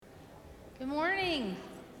Good morning.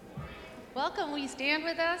 Welcome. Will you stand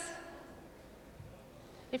with us?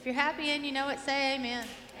 If you're happy and you know it, say amen.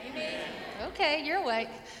 Amen. Okay, you're awake.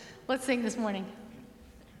 Let's sing this morning.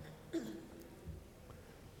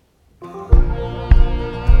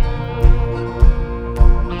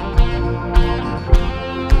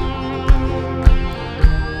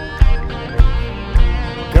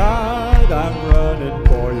 God, I'm running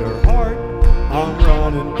for your heart. I'm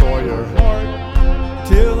running for your heart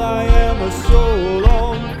till I am a soul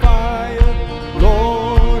on fire.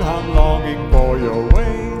 Lord, I'm longing for your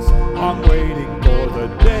ways. I'm waiting for the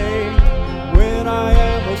day when I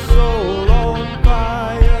am a soul on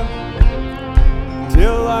fire.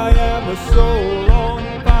 Till I am a soul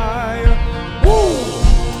on fire. Woo!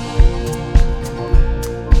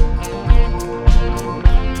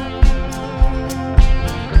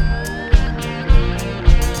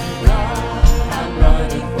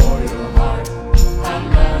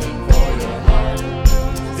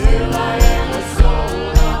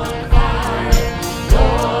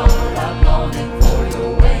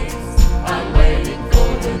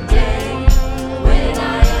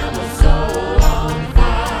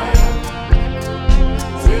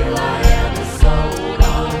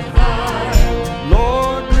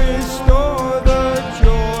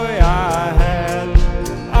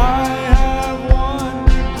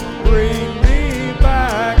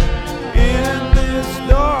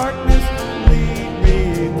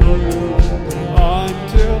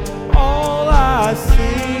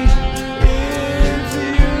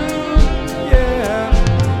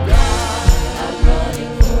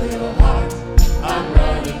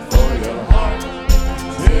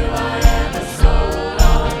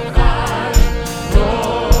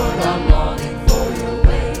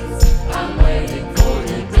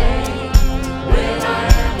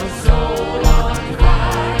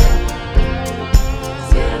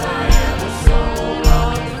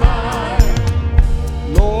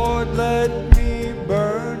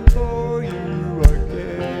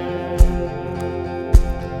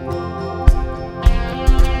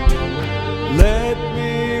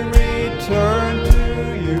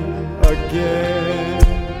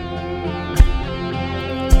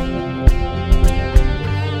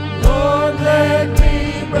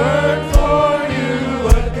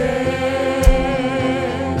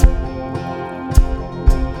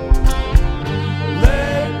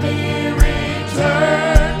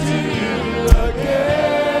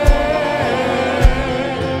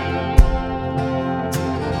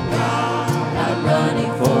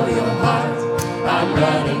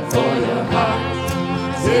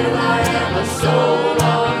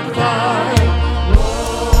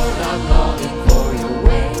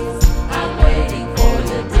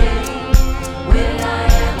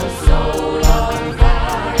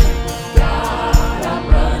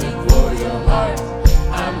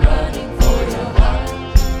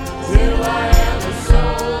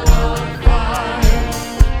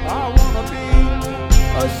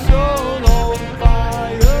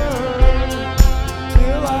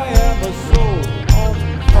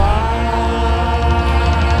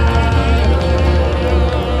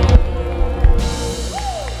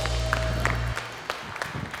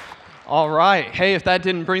 All right. Hey, if that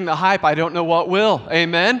didn't bring the hype, I don't know what will.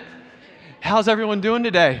 Amen? How's everyone doing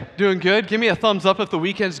today? Doing good? Give me a thumbs up if the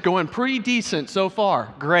weekend's going pretty decent so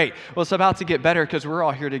far. Great. Well, it's about to get better because we're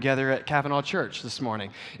all here together at Cavanaugh Church this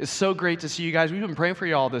morning. It's so great to see you guys. We've been praying for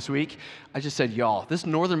y'all this week. I just said y'all. This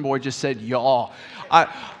northern boy just said y'all.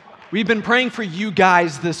 We've been praying for you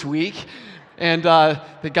guys this week. And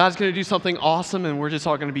that God's going to do something awesome, and we're just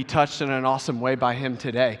all going to be touched in an awesome way by Him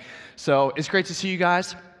today. So it's great to see you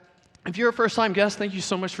guys. If you're a first-time guest, thank you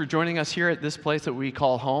so much for joining us here at this place that we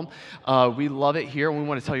call home. We love it here, and we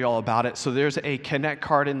want to tell you all about it. So there's a Connect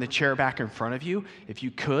card in the chair back in front of you. If you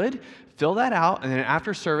could, fill that out, and then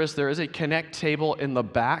after service, there is a Connect table in the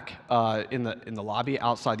back, in the lobby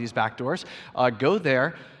outside these back doors. Go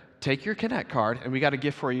there. Take your Connect card, and we got a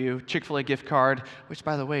gift for you, Chick-fil-A gift card, which,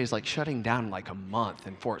 by the way, is like shutting down in like a month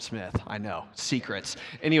in Fort Smith. I know, secrets.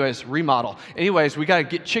 Anyways, remodel. Anyways, we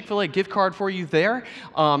got a Chick-fil-A gift card for you there,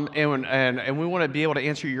 and we want to be able to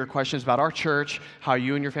answer your questions about our church, how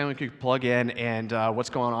you and your family could plug in, and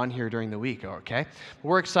what's going on here during the week, okay?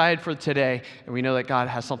 We're excited for today, and we know that God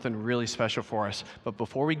has something really special for us. But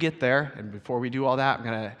before we get there, and before we do all that, I'm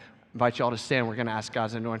going to invite you all to stand. We're going to ask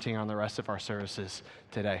God's anointing on the rest of our services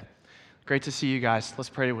today. Great to see you guys. Let's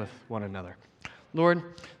pray with one another. Lord,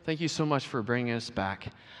 thank you so much for bringing us back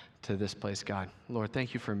to this place, God. Lord,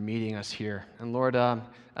 thank you for meeting us here. And Lord,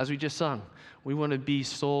 as we just sung, we want to be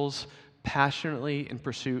souls passionately in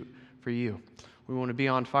pursuit for you. We want to be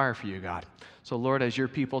on fire for you, God. So Lord, as your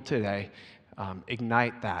people today,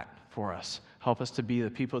 ignite that for us. Help us to be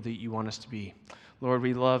the people that you want us to be. Lord,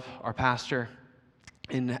 we love our pastor.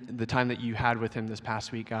 In the time that you had with him this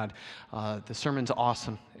past week, God, the sermon's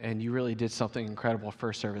awesome, and you really did something incredible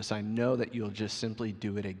first service. I know that you'll just simply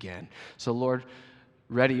do it again. So Lord,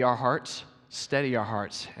 ready our hearts, steady our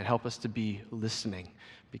hearts, and help us to be listening,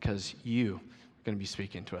 because you are going to be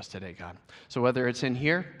speaking to us today, God. So whether it's in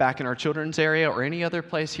here, back in our children's area, or any other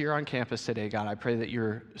place here on campus today, God, I pray that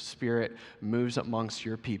your Spirit moves amongst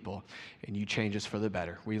your people and you change us for the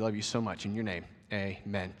better. We love you so much. In your name,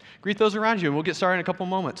 amen. Greet those around you, and we'll get started in a couple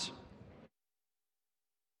moments.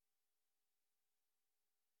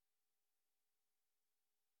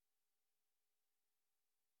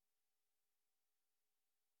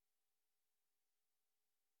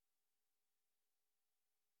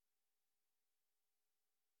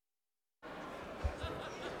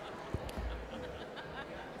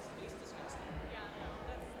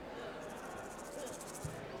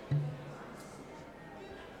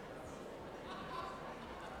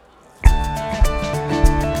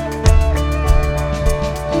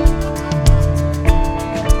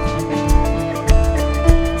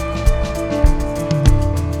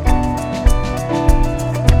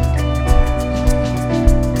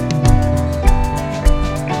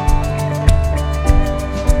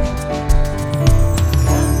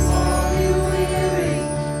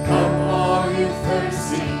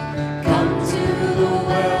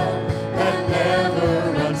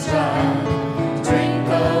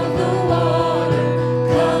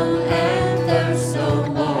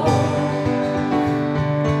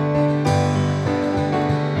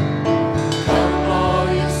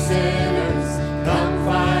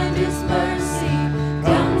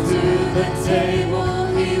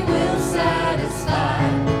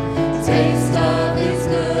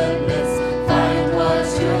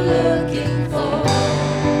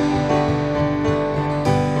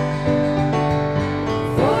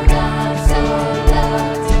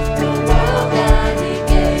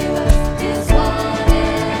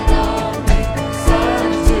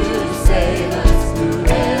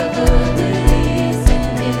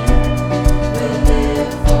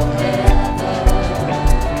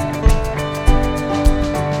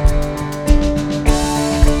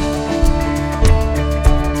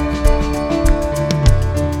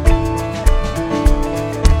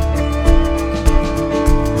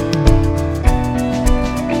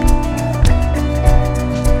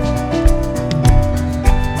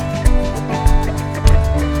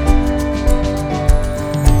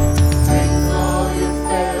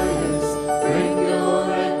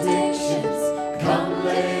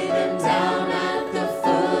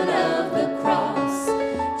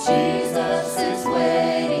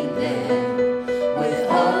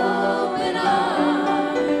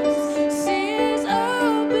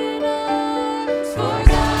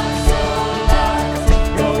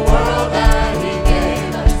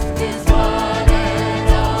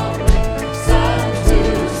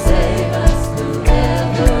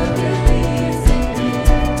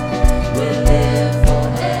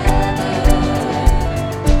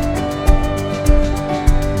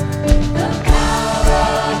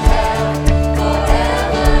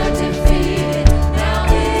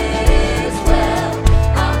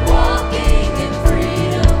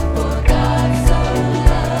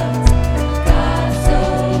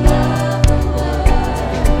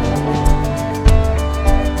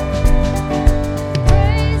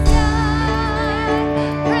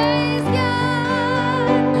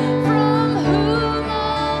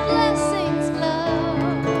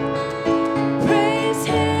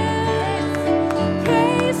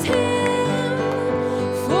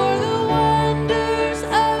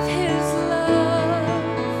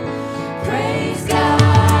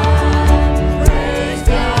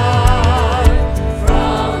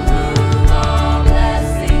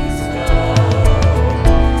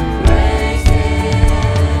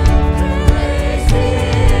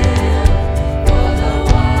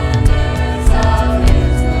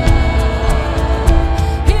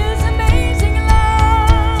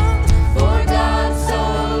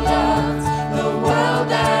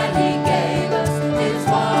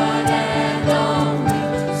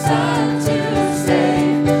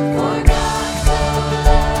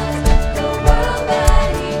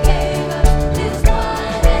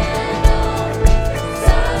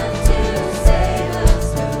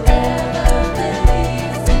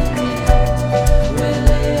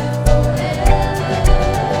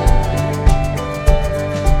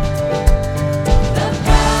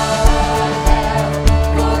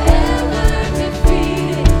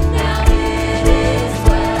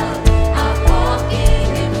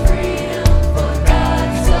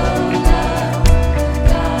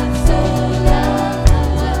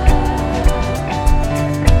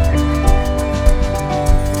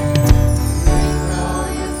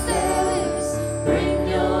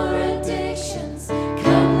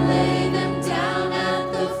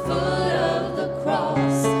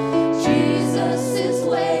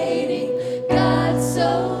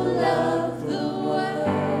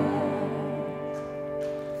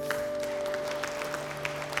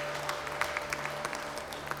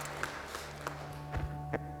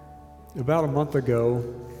 About a month ago,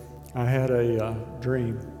 I had a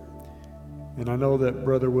dream. And I know that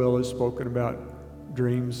Brother Will has spoken about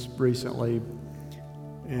dreams recently.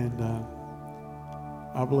 And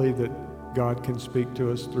I believe that God can speak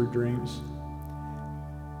to us through dreams.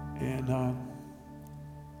 And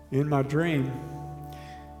in my dream,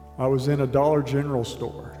 I was in a Dollar General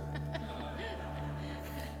store.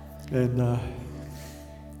 And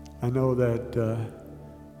I know that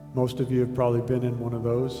most of you have probably been in one of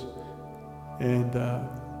those. And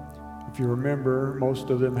if you remember, most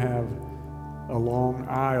of them have a long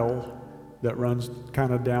aisle that runs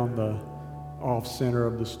kind of down the off center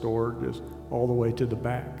of the store, just all the way to the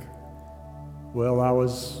back. Well, I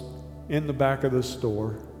was in the back of the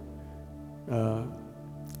store.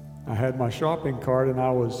 I had my shopping cart and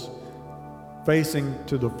I was facing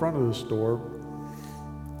to the front of the store.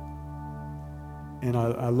 And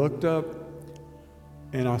I looked up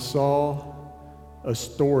and I saw a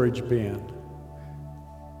storage bin.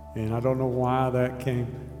 And I don't know why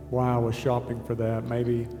I was shopping for that.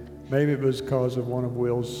 Maybe it was because of one of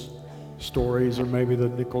Will's stories, or maybe the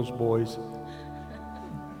Nichols boys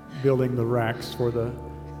building the racks for the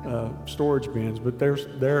storage bins. But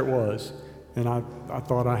there it was, and I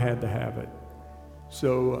thought I had to have it.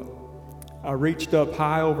 So I reached up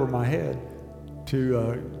high over my head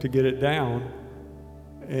to get it down,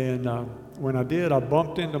 and when I did, I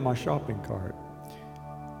bumped into my shopping cart.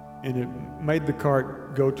 And it made the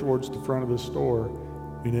cart go towards the front of the store.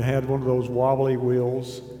 And it had one of those wobbly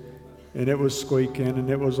wheels. And it was squeaking, and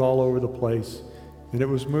it was all over the place. And it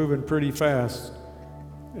was moving pretty fast.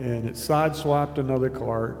 And it sideswiped another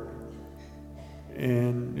cart.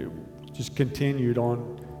 And it just continued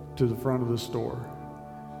on to the front of the store.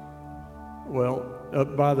 Well,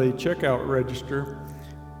 up by the checkout register,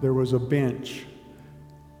 there was a bench.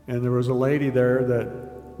 And there was a lady there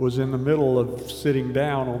that was in the middle of sitting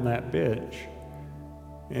down on that bench.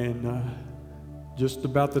 And just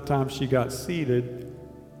about the time she got seated,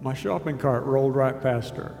 my shopping cart rolled right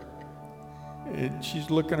past her. And she's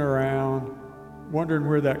looking around, wondering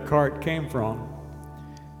where that cart came from.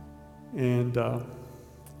 And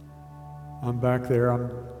I'm back there, I'm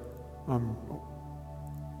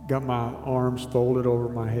got my arms folded over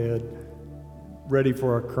my head, ready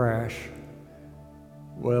for a crash.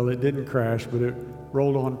 Well, it didn't crash, but it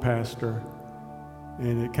rolled on past her,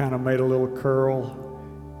 and it kind of made a little curl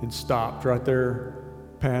and stopped right there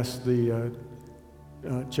past the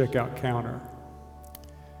checkout counter.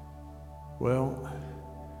 Well,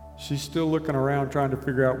 she's still looking around trying to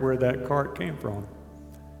figure out where that cart came from.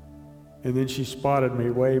 And then she spotted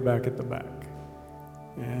me way back at the back.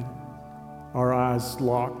 And our eyes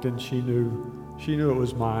locked, and she knew it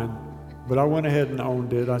was mine. But I went ahead and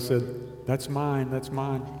owned it. I said, that's mine.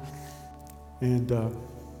 And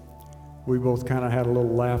we both kind of had a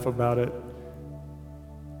little laugh about it.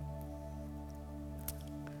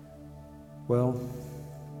 Well,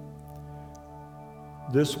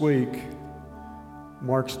 this week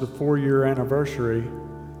marks the 4-year anniversary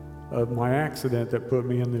of my accident that put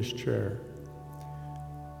me in this chair.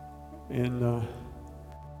 And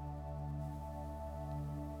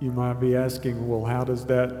you might be asking, well, how does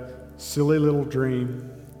that silly little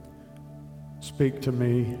dream speak to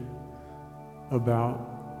me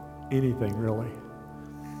about anything, really?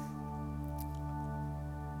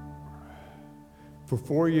 For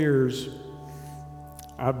 4 years,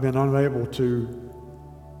 I've been unable to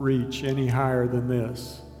reach any higher than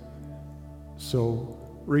this. So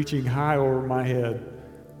reaching high over my head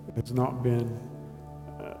has not been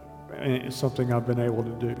something I've been able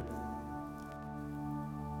to do.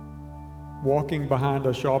 Walking behind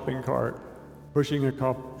a shopping cart, pushing a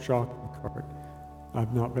shopping cart,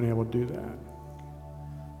 I've not been able to do that.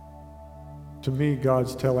 To me,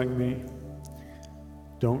 God's telling me,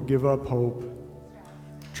 don't give up hope.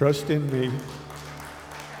 Trust in me.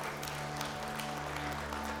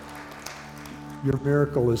 Your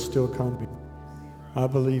miracle is still coming. I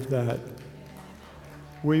believe that.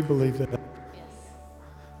 We believe that.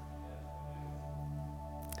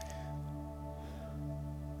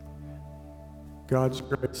 God's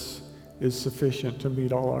grace is sufficient to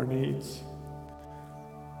meet all our needs.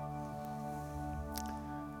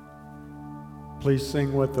 Please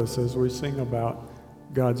sing with us as we sing about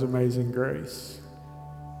God's amazing grace.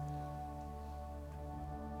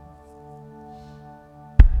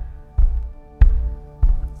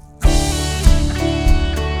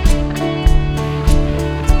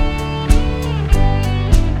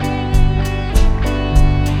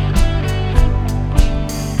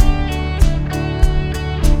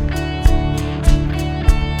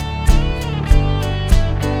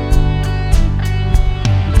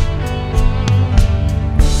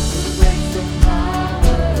 When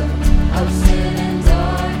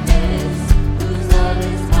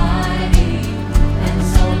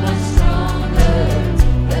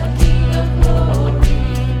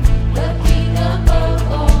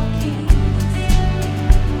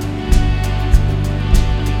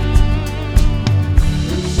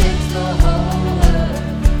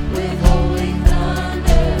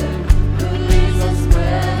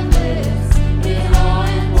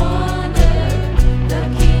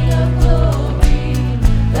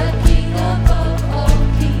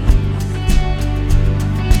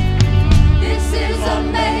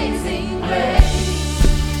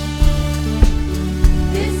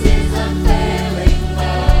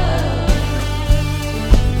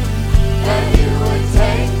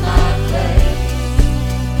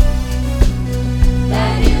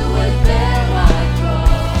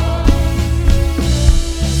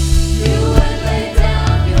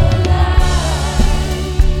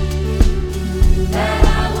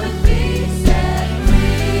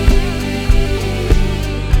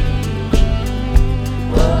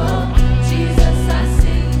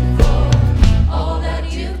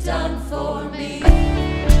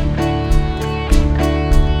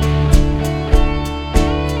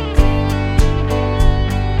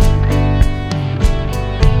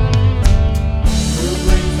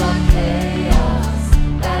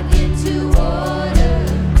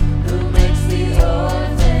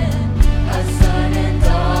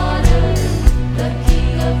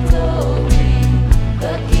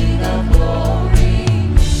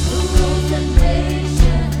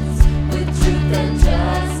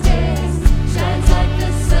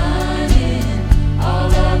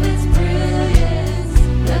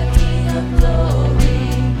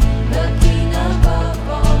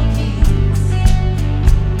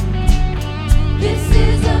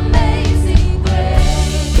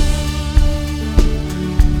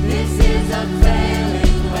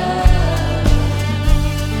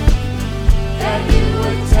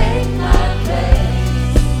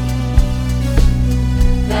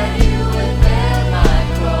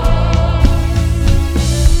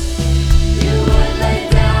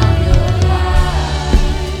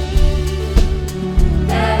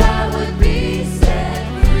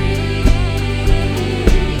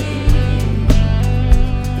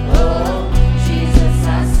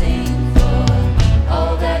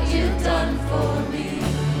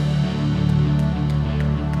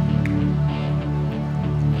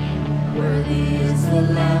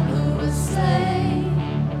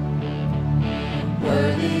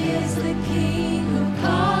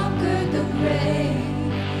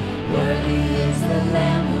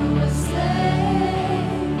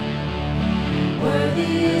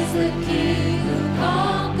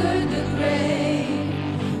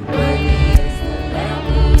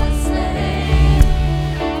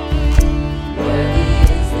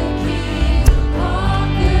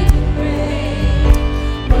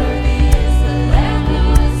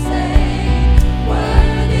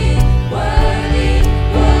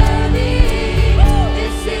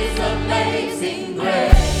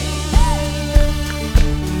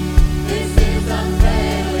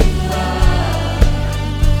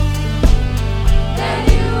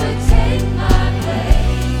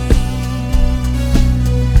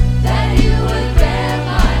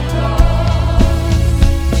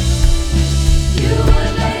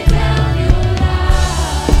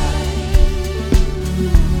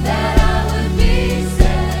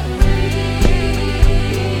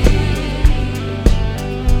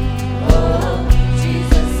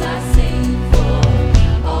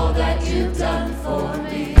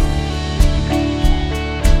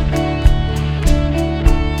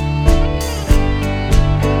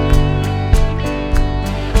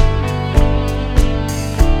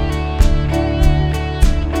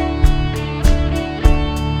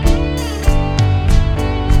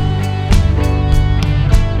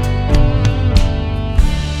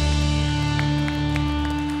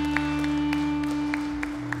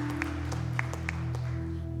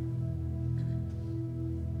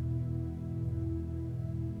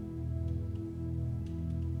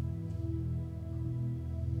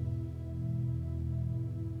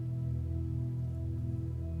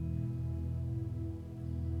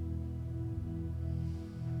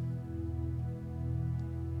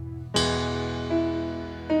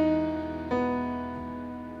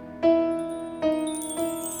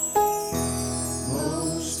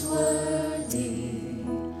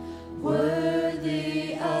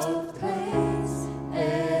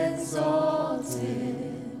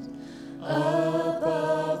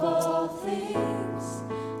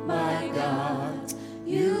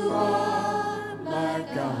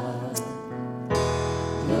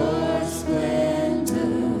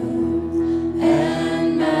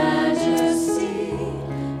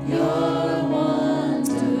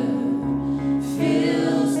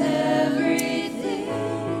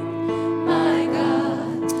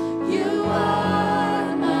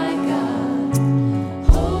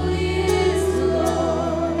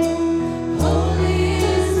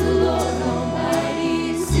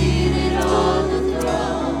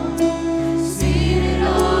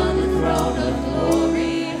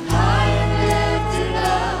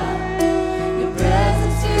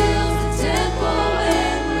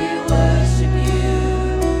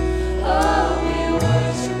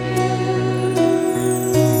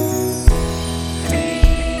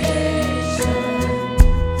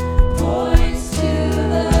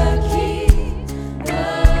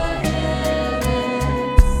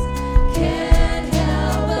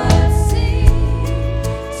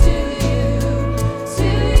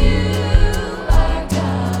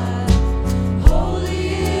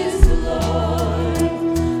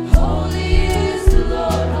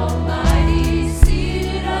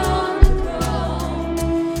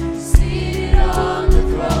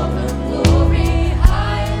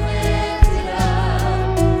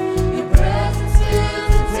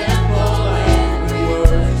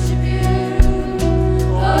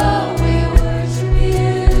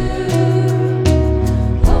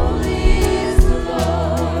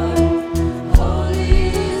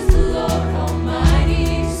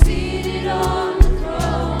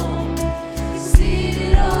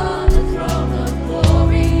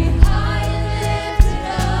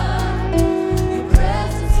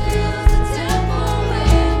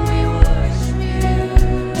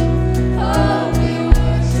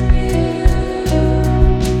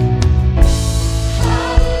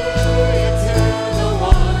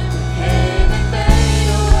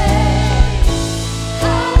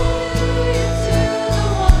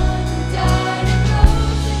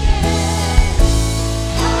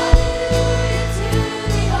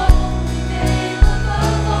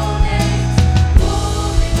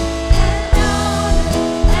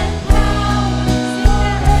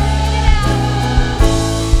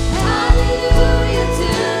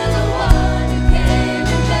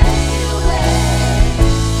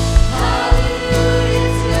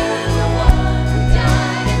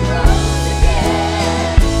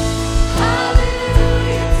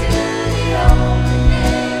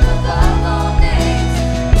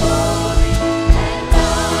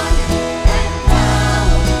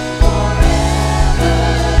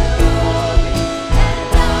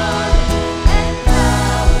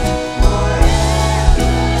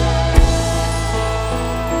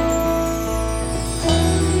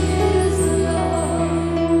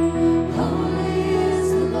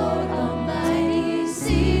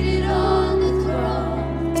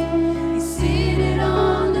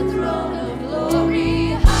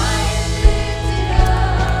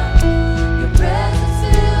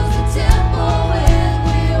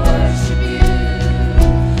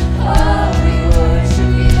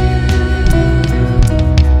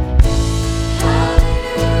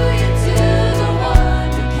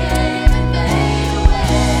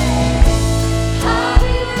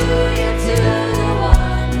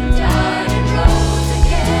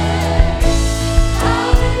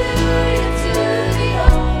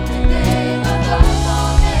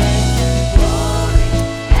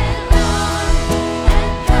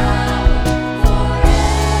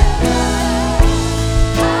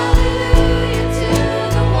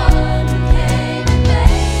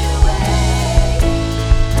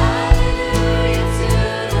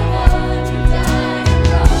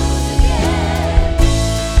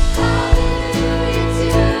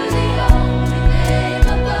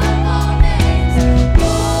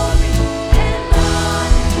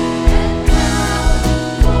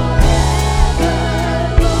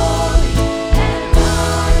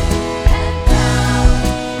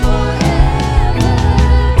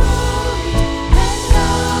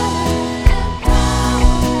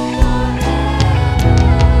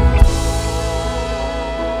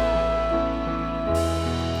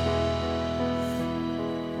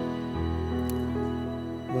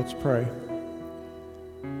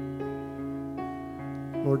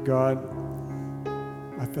Lord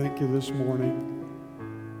God, I thank you this morning.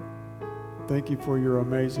 Thank you for your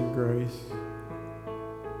amazing grace.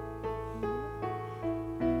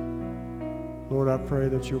 Lord, I pray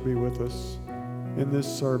that you'll be with us in this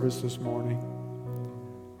service this morning.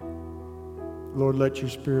 Lord, let your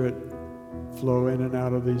Spirit flow in and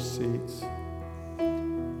out of these seats.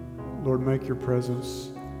 Lord, make your presence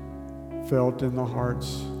felt in the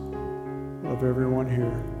hearts of everyone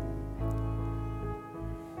here.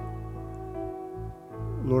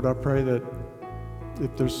 Lord, I pray that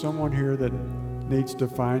if there's someone here that needs to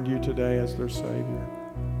find you today as their Savior,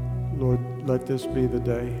 Lord, let this be the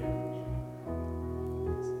day.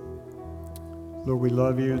 Lord, we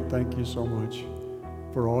love you and thank you so much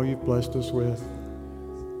for all you've blessed us with.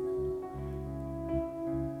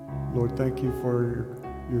 Lord, thank you for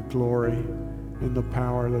your glory and the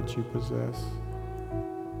power that you possess.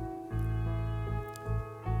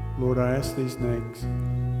 Lord, I ask these things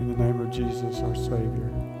in the name of Jesus, our Savior.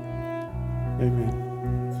 Amen.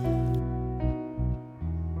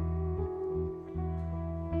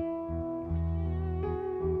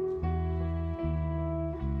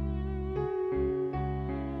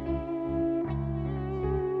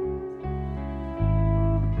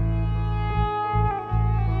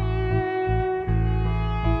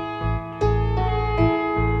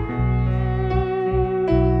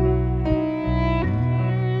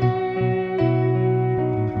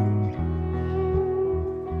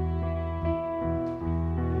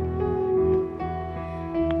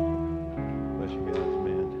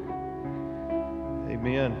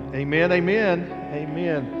 Amen, amen,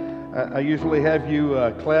 amen. I usually have you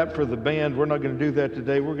clap for the band. We're not going to do that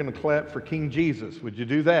today. We're going to clap for King Jesus. Would you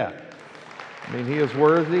do that? I mean, he is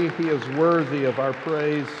worthy. He is worthy of our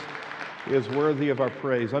praise. He is worthy of our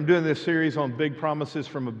praise. I'm doing this series on big promises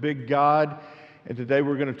from a big God, and today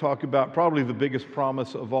we're going to talk about probably the biggest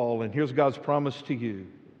promise of all. And here's God's promise to you.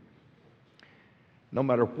 No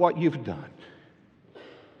matter what you've done,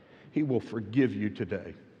 he will forgive you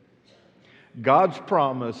today. God's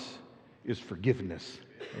promise is forgiveness.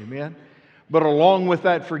 Amen? But along with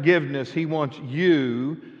that forgiveness, he wants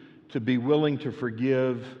you to be willing to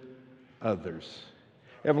forgive others.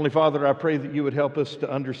 Heavenly Father, I pray that you would help us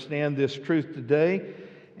to understand this truth today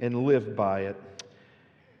and live by it.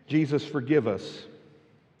 Jesus, forgive us.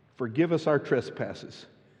 Forgive us our trespasses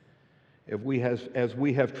as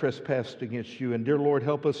we have trespassed against you. And dear Lord,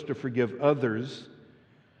 help us to forgive others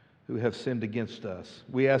who have sinned against us.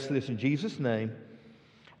 We ask this in Jesus' name.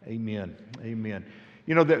 Amen. Amen.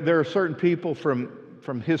 You know, there are certain people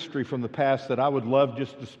from history, from the past, that I would love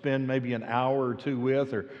just to spend maybe an hour or two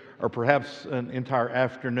with, or perhaps an entire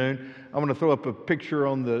afternoon. I'm going to throw up a picture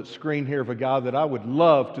on the screen here of a guy that I would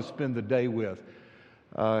love to spend the day with.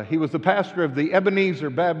 He was the pastor of the Ebenezer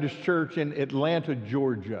Baptist Church in Atlanta,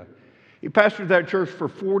 Georgia. He pastored that church for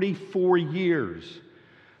 44 years.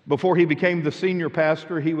 Before he became the senior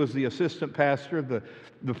pastor, he was the assistant pastor.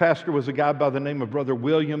 The pastor was a guy by the name of Brother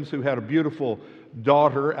Williams, who had a beautiful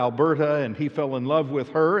daughter, Alberta, and he fell in love with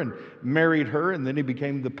her and married her, and then he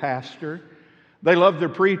became the pastor. They loved their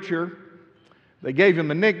preacher. They gave him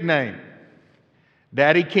a nickname,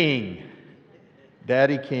 Daddy King.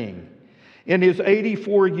 Daddy King. In his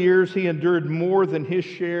 84 years, he endured more than his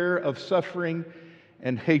share of suffering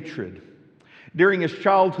and hatred. During his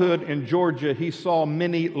childhood in Georgia, he saw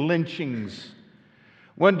many lynchings.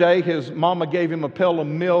 One day, his mama gave him a pail of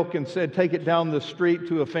milk and said, take it down the street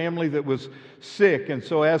to a family that was sick. And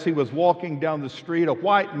so as he was walking down the street, a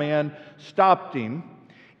white man stopped him,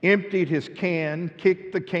 emptied his can,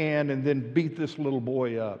 kicked the can, and then beat this little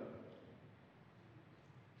boy up.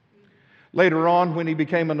 Later on, when he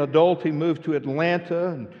became an adult, he moved to Atlanta.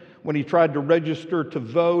 And when he tried to register to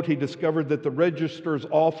vote, he discovered that the registrar's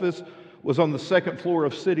office was on the second floor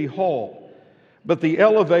of City Hall. But the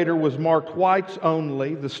elevator was marked whites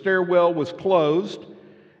only, the stairwell was closed,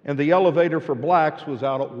 and the elevator for blacks was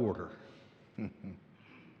out of order.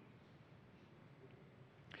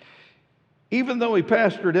 Even though he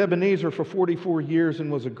pastored Ebenezer for 44 years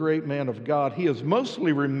and was a great man of God, he is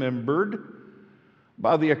mostly remembered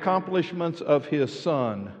by the accomplishments of his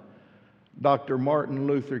son, Dr. Martin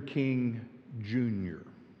Luther King Jr.,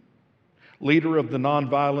 leader of the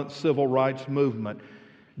nonviolent civil rights movement.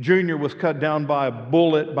 Jr. was cut down by a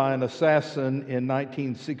bullet by an assassin in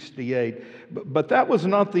 1968. But that was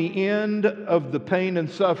not the end of the pain and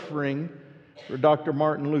suffering for Dr.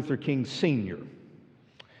 Martin Luther King Sr.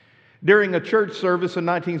 During a church service in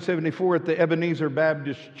 1974 at the Ebenezer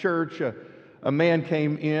Baptist Church, a man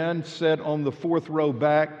came in, sat on the fourth row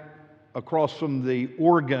back across from the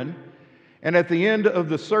organ. And at the end of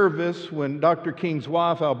the service, when Dr. King's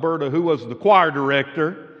wife, Alberta, who was the choir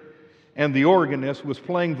director, and the organist was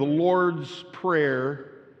playing the Lord's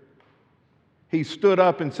Prayer, he stood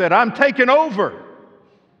up and said, "I'm taking over."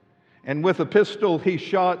 And with a pistol, he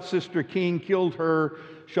shot Sister King, killed her,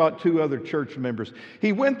 shot 2 other church members.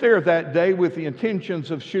 He went there that day with the intentions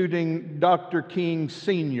of shooting Dr. King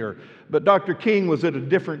Sr., but Dr. King was at a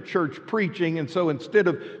different church preaching, and so instead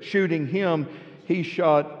of shooting him, he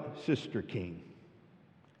shot Sister King.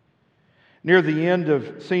 Near the end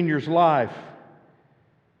of Senior's life,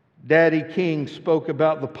 Daddy King spoke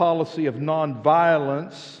about the policy of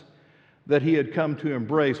nonviolence that he had come to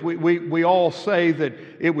embrace. We all say that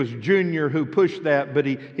it was Junior who pushed that, but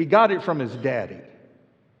he got it from his daddy.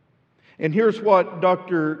 And here's what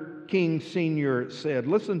Dr. King Sr. said.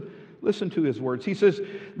 Listen to his words. He says,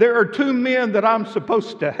 "There are 2 men that I'm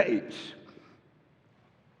supposed to hate.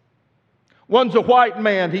 One's a white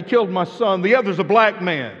man. He killed my son. The other's a black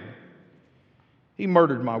man. He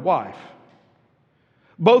murdered my wife.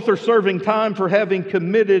 Both are serving time for having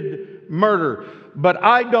committed murder, but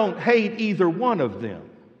I don't hate either one of them."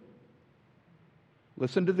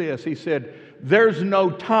 Listen to this. He said, "There's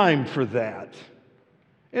no time for that,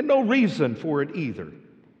 and no reason for it either.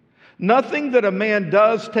 Nothing that a man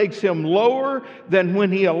does takes him lower than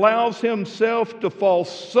when he allows himself to fall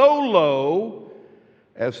so low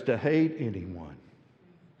as to hate anyone."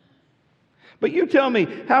 But you tell me,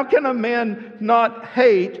 how can a man not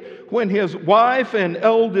hate when his wife and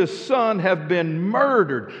eldest son have been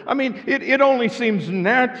murdered? I mean, it only seems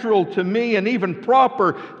natural to me and even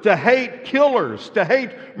proper to hate killers, to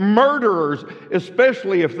hate murderers,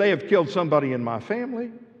 especially if they have killed somebody in my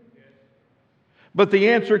family. But the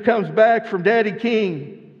answer comes back from Daddy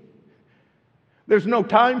King. There's no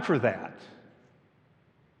time for that.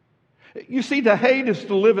 You see, to hate is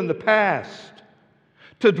to live in the past,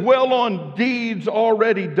 to dwell on deeds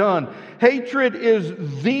already done. Hatred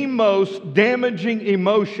is the most damaging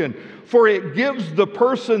emotion, for it gives the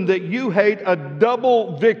person that you hate a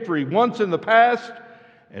double victory, once in the past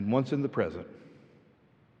and once in the present.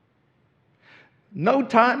 No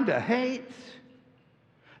time to hate.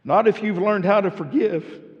 Not if you've learned how to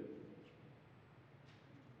forgive.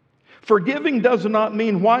 Forgiving does not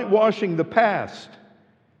mean whitewashing the past.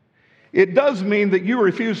 It does mean that you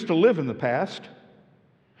refuse to live in the past.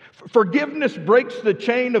 Forgiveness breaks the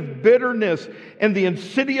chain of bitterness and the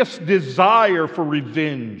insidious desire for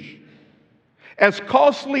revenge. As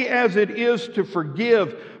costly as it is to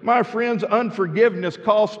forgive, my friends, unforgiveness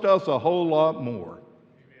costs us a whole lot more.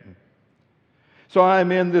 So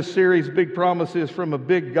I'm in this series, Big Promises from a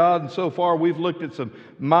Big God, and so far we've looked at some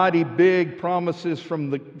mighty big promises from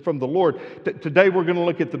the Lord. Today we're going to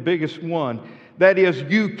look at the biggest one. That is,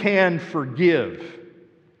 you can forgive.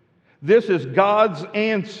 This is God's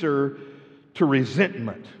answer to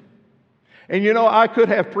resentment. And you know, I could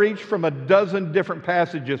have preached from a dozen different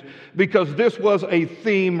passages because this was a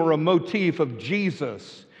theme or a motif of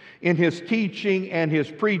Jesus in his teaching and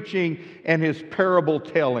his preaching and his parable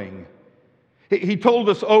telling. He told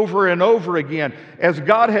us over and over again, as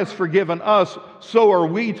God has forgiven us, so are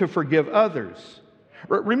we to forgive others.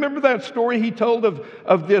 Remember that story he told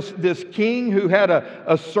of this king who had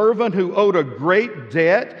a servant who owed a great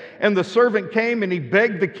debt, and the servant came and he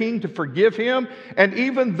begged the king to forgive him, and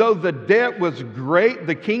even though the debt was great,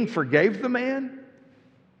 the king forgave the man?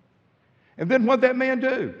 And then what'd that man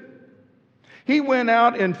do? He went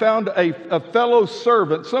out and found a fellow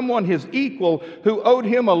servant, someone his equal, who owed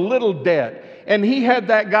him a little debt, and he had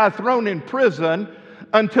that guy thrown in prison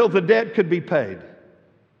until the debt could be paid.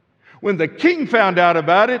 When the king found out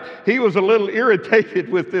about it, he was a little irritated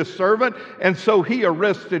with this servant, and so he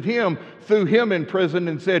arrested him, threw him in prison,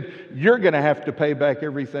 and said, "You're going to have to pay back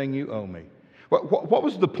everything you owe me." What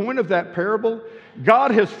was the point of that parable?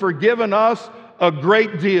 God has forgiven us a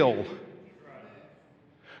great deal.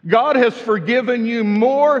 God has forgiven you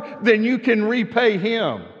more than you can repay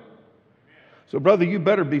him. So, brother, you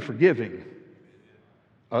better be forgiving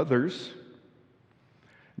others.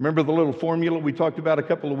 Remember the little formula we talked about a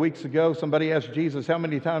couple of weeks ago? Somebody asked Jesus, "How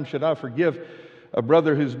many times should I forgive a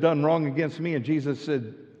brother who's done wrong against me?" And Jesus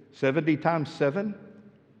said, 70 times 7?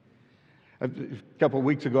 A couple of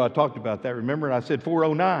weeks ago I talked about that. Remember? And I said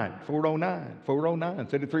 409, 409, 409.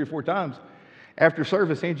 Said it 3 or 4 times. After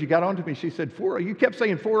service, Angie got on to me. She said, you kept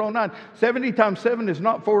saying 409. 70 times 7 is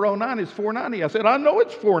not 409, it's 490. I said, "I know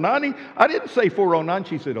it's 490. I didn't say 409.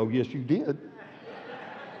 She said, "Oh, yes, you did."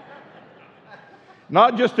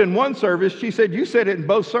 Not just in one service. She said, "You said it in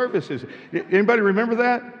both services." Anybody remember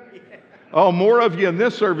that? Oh, more of you in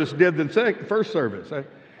this service did than first service.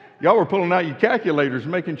 Y'all were pulling out your calculators,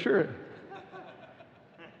 making sure.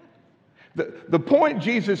 The point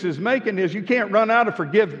Jesus is making is you can't run out of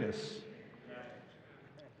forgiveness.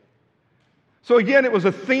 So again, it was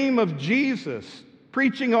a theme of Jesus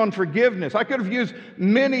preaching on forgiveness. I could have used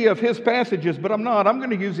many of his passages, but I'm not. I'm going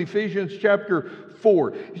to use Ephesians chapter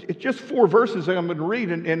 4. It's just 4 verses that I'm going to read,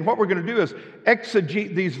 and what we're going to do is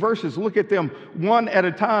exegete these verses, look at them one at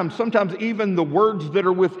a time, sometimes even the words that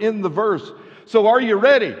are within the verse. So are you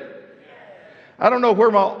ready? I don't know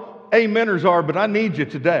where my ameners are, but I need you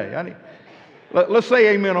today. Let's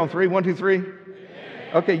say amen on 3. 1, 2, 3.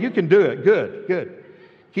 Okay, you can do it. Good, good.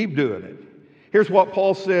 Keep doing it. Here's what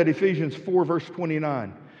Paul said, Ephesians 4, verse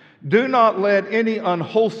 29. Do not let any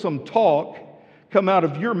unwholesome talk come out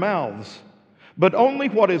of your mouths, but only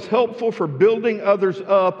what is helpful for building others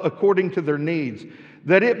up according to their needs,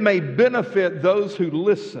 that it may benefit those who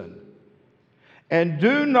listen. And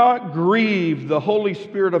do not grieve the Holy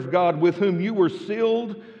Spirit of God, with whom you were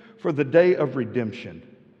sealed for the day of redemption.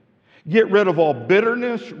 Get rid of all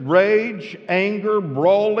bitterness, rage, anger,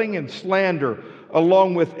 brawling, and slander,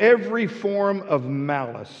 along with every form of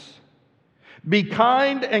malice. Be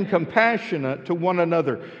kind and compassionate to one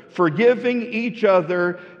another, forgiving each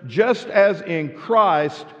other, just as in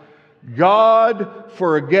Christ God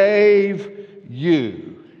forgave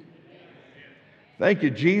you. Thank you,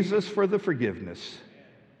 Jesus, for the forgiveness.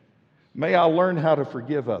 May I learn how to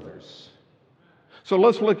forgive others. So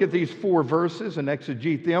let's look at these 4 verses and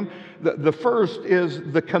exegete them. The first is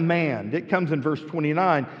the command. It comes in verse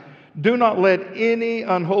 29. Do not let any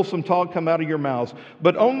unwholesome talk come out of your mouths,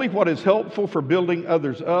 but only what is helpful for building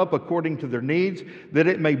others up according to their needs, that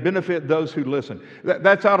it may benefit those who listen.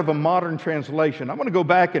 That's out of a modern translation. I'm going to go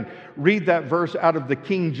back and read that verse out of the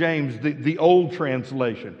King James, the old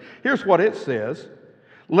translation. Here's what it says.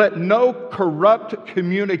 Let no corrupt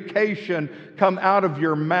communication come out of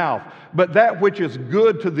your mouth, but that which is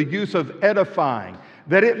good to the use of edifying,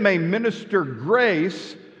 that it may minister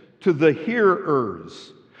grace to the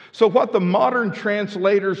hearers. So what the modern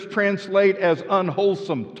translators translate as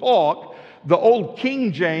unwholesome talk, the old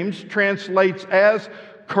King James translates as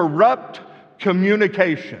corrupt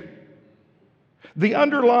communication. The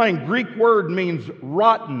underlying Greek word means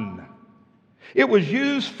rotten. It was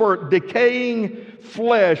used for decaying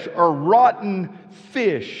flesh or rotten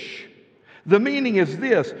fish. The meaning is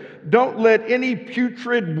this: don't let any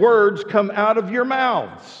putrid words come out of your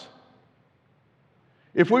mouths.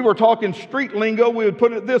 If we were talking street lingo, we would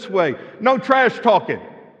put it this way: no trash talking.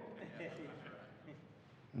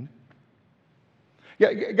 Yeah,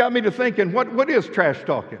 it got me to thinking, what is trash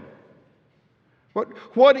talking?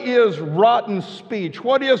 What is rotten speech?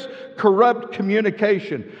 What is corrupt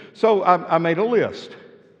communication? So I made a list.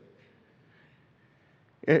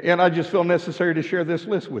 And I just feel necessary to share this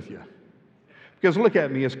list with you. Because look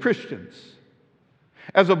at me, as Christians,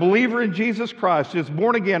 as a believer in Jesus Christ, as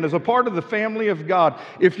born again, as a part of the family of God,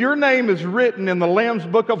 if your name is written in the Lamb's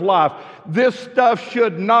Book of Life, this stuff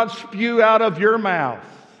should not spew out of your mouth.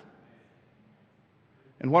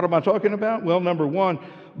 And what am I talking about? Well, number 1,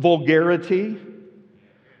 vulgarity,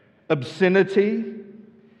 obscenity,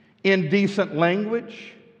 indecent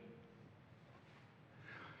language.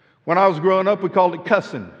 When I was growing up, we called it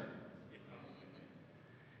cussing.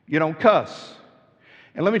 You don't cuss.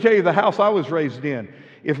 And let me tell you, the house I was raised in,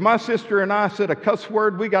 if my sister and I said a cuss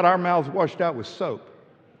word, we got our mouths washed out with soap.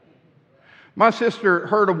 My sister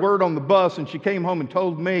heard a word on the bus and she came home and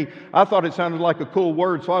told me. I thought it sounded like a cool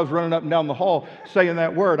word, so I was running up and down the hall saying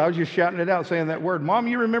that word. I was just shouting it out, saying that word. Mom,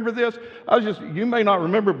 you remember this? You may not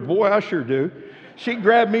remember, but boy, I sure do. She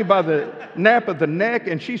grabbed me by the nape of the neck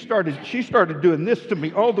and she started doing this to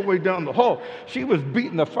me all the way down the hall. She was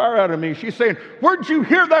beating the fire out of me. She's saying, "Where'd you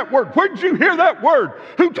hear that word? Where'd you hear that word?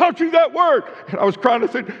 Who taught you that word?" And I was crying. I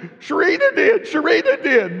said, "Sharita did. Sharita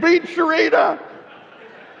did. Beat Sharita."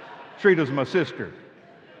 Sharita's my sister.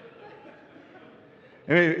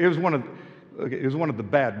 And it was one of the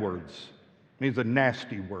bad words. It means a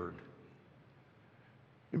nasty word.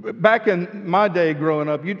 Back in my day growing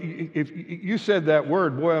up, if you said that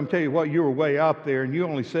word, boy, I'm telling you what, you were way out there, and you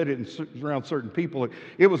only said it around certain people.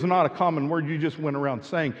 It was not a common word you just went around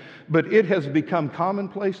saying, but it has become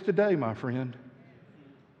commonplace today, my friend.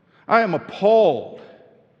 I am appalled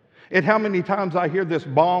at how many times I hear this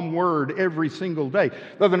bomb word every single day.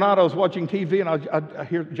 The other night I was watching TV, and I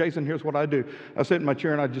hear, Jason, here's what I do. I sit in my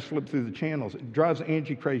chair and I just flip through the channels. It drives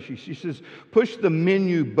Angie crazy. She says, push the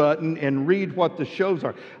menu button and read what the shows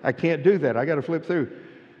are. I can't do that. I got to flip through.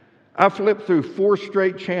 I flipped through 4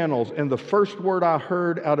 straight channels, and the first word I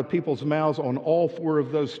heard out of people's mouths on all 4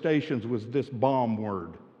 of those stations was this bomb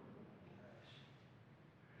word.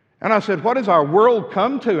 And I said, what has our world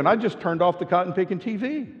come to? And I just turned off the cotton picking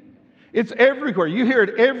TV. It's everywhere. You hear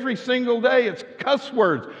it every single day. It's cuss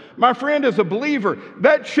words. My friend, as a believer,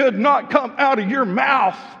 that should not come out of your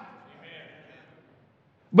mouth.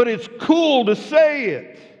 but it's cool to say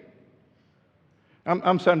it.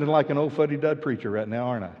 I'm sounding like an old fuddy-dud preacher right now,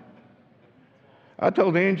 aren't I? I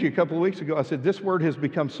told Angie a couple of weeks ago, I said, this word has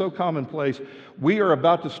become so commonplace. We are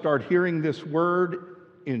about to start hearing this word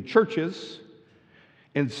in churches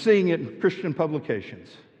and seeing it in Christian publications.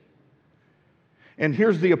 And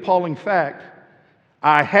here's the appalling fact.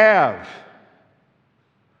 I have.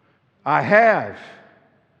 How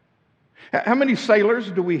many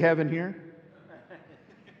sailors do we have in here?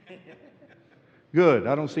 Good.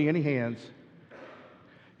 I don't see any hands.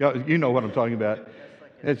 You know what I'm talking about.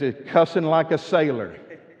 It's a cussing like a sailor.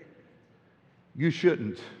 You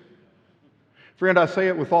shouldn't. Friend, I say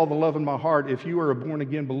it with all the love in my heart. If you are a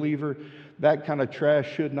born-again believer, that kind of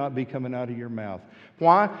trash should not be coming out of your mouth.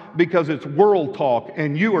 Why? Because it's world talk,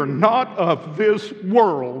 and you are not of this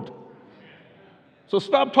world. So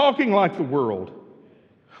stop talking like the world.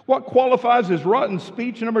 What qualifies as rotten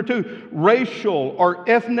speech? Number 2, racial or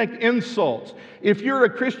ethnic insults. If you're a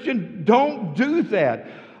Christian, don't do that.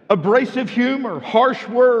 Abrasive humor, harsh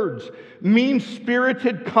words,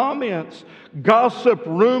 mean-spirited comments, gossip,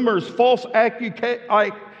 rumors, false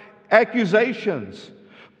accusations,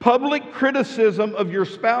 public criticism of your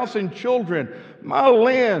spouse and children. My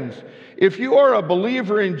lands, if you are a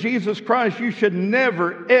believer in Jesus Christ, you should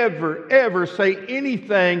never, ever, ever say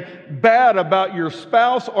anything bad about your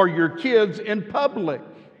spouse or your kids in public.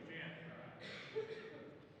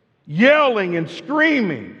 Yelling and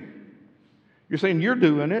screaming. You're saying you're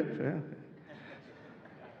doing it.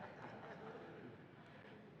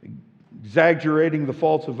 Yeah. Exaggerating the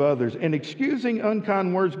faults of others and excusing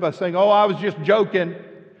unkind words by saying, oh, I was just joking.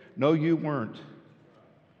 No, you weren't.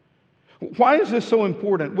 Why is this so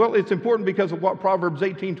important? Well, it's important because of what Proverbs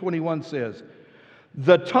 18:21 says.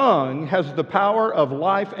 The tongue has the power of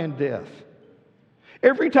life and death.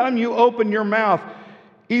 Every time you open your mouth,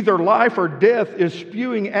 either life or death is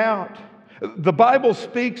spewing out. The Bible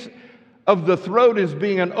speaks of the throat as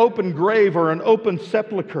being an open grave or an open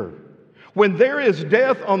sepulcher. When there is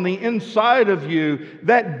death on the inside of you,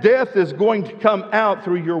 that death is going to come out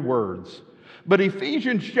through your words. But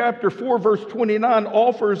Ephesians chapter 4, verse 29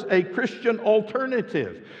 offers a Christian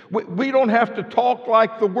alternative. We don't have to talk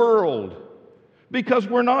like the world because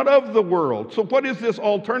we're not of the world. So what is this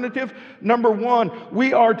alternative? Number 1,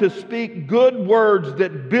 we are to speak good words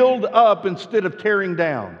that build up instead of tearing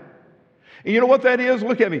down. And you know what that is?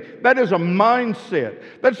 Look at me. That is a mindset.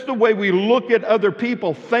 That's the way we look at other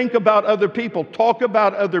people, think about other people, talk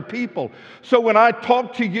about other people. So when I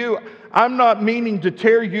talk to you, I'm not meaning to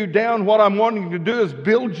tear you down. What I'm wanting to do is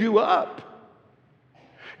build you up.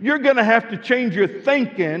 You're going to have to change your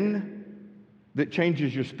thinking that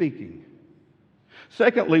changes your speaking.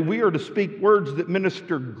 Secondly, we are to speak words that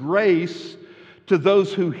minister grace to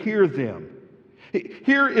those who hear them.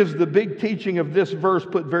 Here is the big teaching of this verse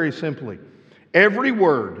put very simply. Every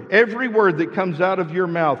word that comes out of your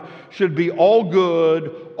mouth should be all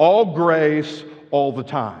good, all grace, all the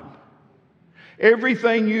time.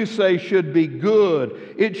 Everything you say should be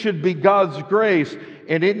good. It should be God's grace,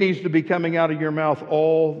 and it needs to be coming out of your mouth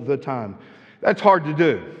all the time. That's hard to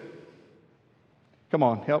do. Come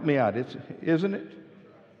on, help me out. Isn't it?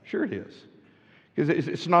 Sure it is. Because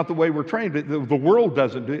it's not the way we're trained. The world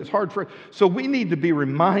doesn't do it. It's hard for us. So we need to be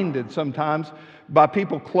reminded sometimes by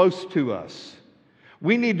people close to us.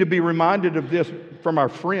 We need to be reminded of this from our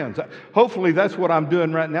friends. Hopefully that's what I'm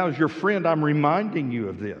doing right now. As your friend, I'm reminding you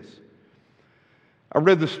of this. I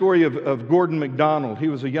read the story of Gordon MacDonald. He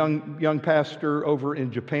was a young pastor over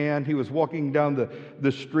in Japan. He was walking down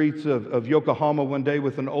the streets of Yokohama one day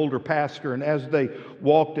with an older pastor, and as they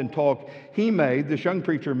walked and talked, this young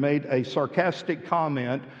preacher made a sarcastic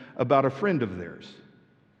comment about a friend of theirs.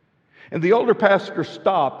 And the older pastor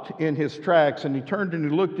stopped in his tracks, and he turned and he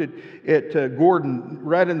looked at Gordon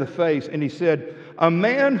right in the face, and he said, "A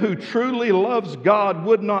man who truly loves God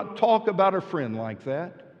would not talk about a friend like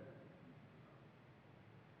that."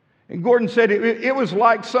 And Gordon said, it was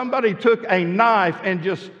like somebody took a knife and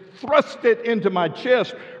just thrust it into my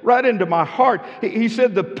chest, right into my heart. He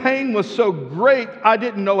said the pain was so great, I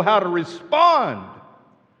didn't know how to respond.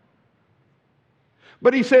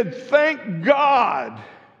 But he said, thank God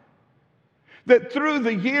that through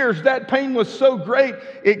the years, that pain was so great,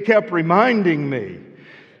 it kept reminding me.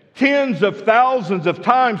 Tens of thousands of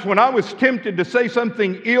times when I was tempted to say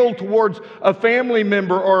something ill towards a family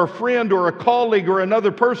member or a friend or a colleague or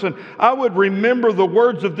another person, I would remember the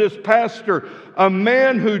words of this pastor. A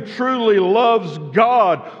man who truly loves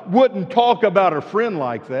God wouldn't talk about a friend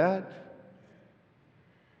like that.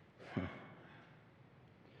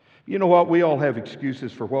 You know what? We all have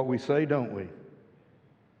excuses for what we say, don't we?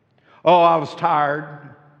 Oh, I was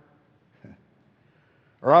tired.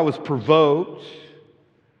 or I was provoked.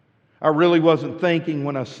 I really wasn't thinking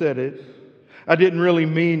when I said it. I didn't really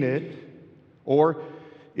mean it. Or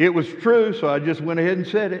it was true, so I just went ahead and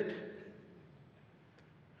said it.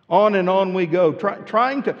 On and on we go,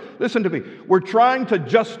 trying to, listen to me, we're trying to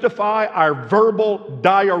justify our verbal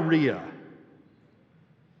diarrhea.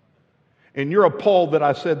 And you're appalled that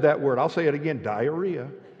I said that word. I'll say it again, diarrhea.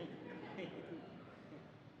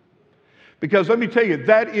 Because let me tell you,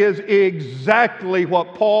 that is exactly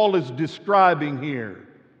what Paul is describing here.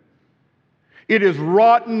 It is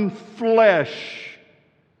rotten flesh.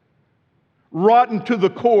 Rotten to the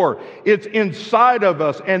core. It's inside of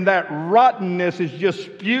us, and that rottenness is just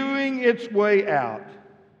spewing its way out.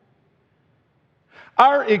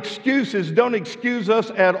 Our excuses don't excuse us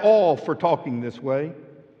at all for talking this way.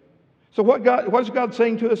 So what's God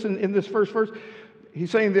saying to us in this first verse?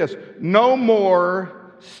 He's saying this: no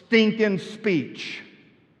more stinking speech.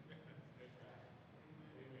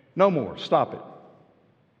 No more. Stop it.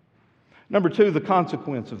 Number two, the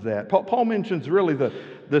consequence of that. Paul mentions really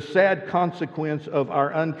the sad consequence of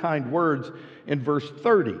our unkind words in verse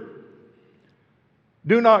 30.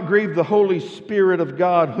 Do not grieve the Holy Spirit of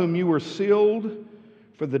God, whom you were sealed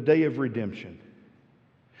for the day of redemption.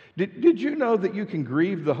 Did you know that you can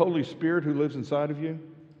grieve the Holy Spirit who lives inside of you?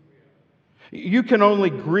 You can only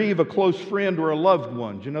grieve a close friend or a loved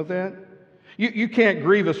one. Do you know that? You can't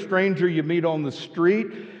grieve a stranger you meet on the street.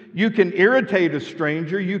 You can irritate a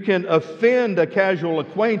stranger, you can offend a casual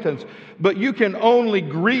acquaintance, but you can only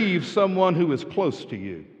grieve someone who is close to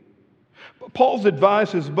you. Paul's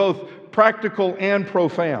advice is both practical and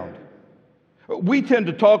profound. We tend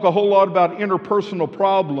to talk a whole lot about interpersonal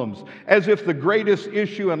problems as if the greatest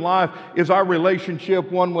issue in life is our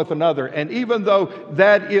relationship one with another. And even though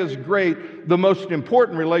that is great, the most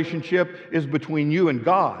important relationship is between you and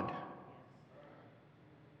God.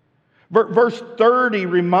 Verse 30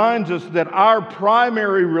 reminds us that our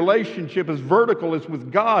primary relationship is vertical, it's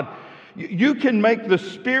with God. You can make the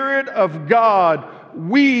Spirit of God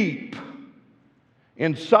weep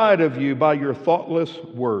inside of you by your thoughtless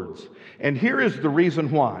words. And here is the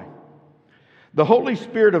reason why. The Holy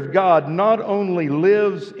Spirit of God not only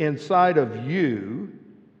lives inside of you,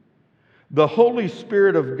 the Holy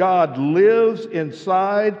Spirit of God lives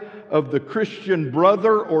inside of the Christian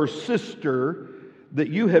brother or sister that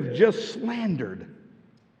you have just slandered.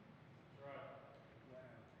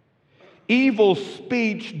 Evil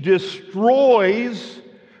speech destroys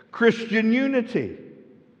Christian unity.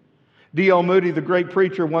 D.L. Moody, the great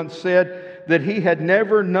preacher, once said that he had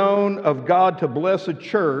never known of God to bless a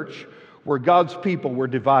church where God's people were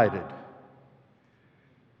divided.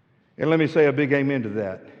 And let me say a big amen to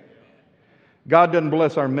that. God doesn't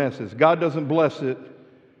bless our messes. God doesn't bless it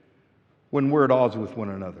when we're at odds with one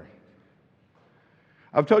another.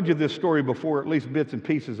 I've told you this story before, at least bits and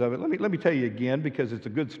pieces of it. Let me tell you again, because it's a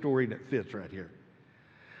good story and it fits right here.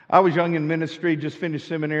 I was young in ministry, just finished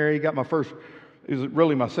seminary, got my first, it was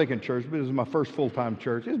really my second church, but it was my first full-time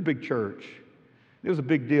church. It was a big church. It was a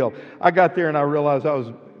big deal. I got there and I realized I was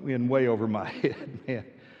in way over my head, man.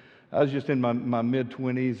 I was just in my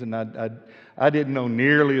mid-20s, and I didn't know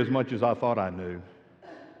nearly as much as I thought I knew.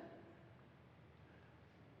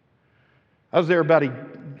 I was there about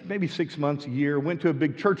maybe 6 months, a year, went to a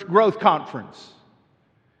big church growth conference.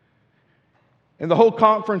 And the whole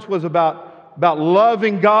conference was about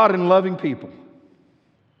loving God and loving people.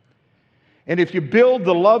 And if you build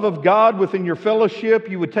the love of God within your fellowship,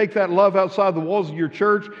 you would take that love outside the walls of your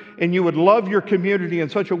church, and you would love your community in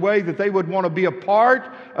such a way that they would want to be a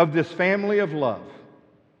part of this family of love.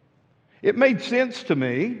 It made sense to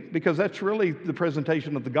me, because that's really the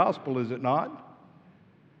presentation of the gospel, is it not?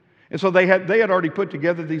 And so they had already put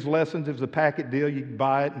together these lessons. It was a packet deal. You could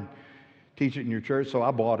buy it and teach it in your church. So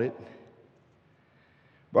I bought it.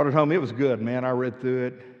 Brought it home. It was good, man. I read through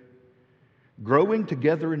it. Growing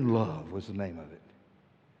Together in Love was the name of it.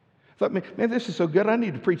 I thought, man, this is so good. I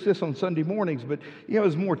need to preach this on Sunday mornings. But, it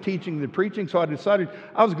was more teaching than preaching. So I decided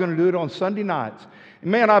I was going to do it on Sunday nights. And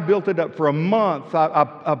man, I built it up for a month.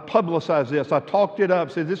 I publicized this. I talked it up.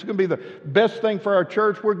 Said, this is going to be the best thing for our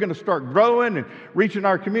church. We're going to start growing and reaching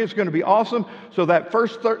our community. It's going to be awesome. So that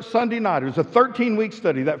first Sunday night, it was a 13-week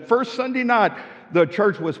study. That first Sunday night, the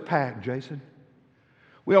church was packed, Jason.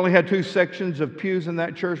 We only had 2 sections of pews in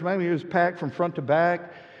that church. Maybe it was packed from front to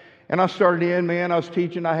back. And I started in, man, I was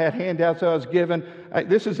teaching. I had handouts I was giving.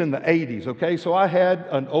 This is in the 80s, okay? So I had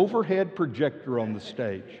an overhead projector on the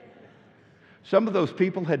stage. Some of those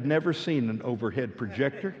people had never seen an overhead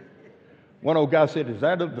projector. One old guy said, is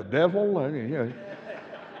that of the devil? And,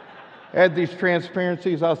 had these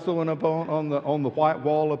transparencies I was throwing up on the white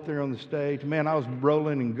wall up there on the stage. Man, I was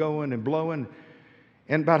rolling and going and blowing.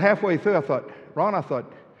 And about halfway through, I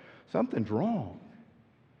thought, something's wrong.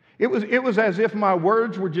 It was as if my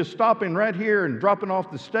words were just stopping right here and dropping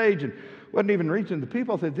off the stage and wasn't even reaching the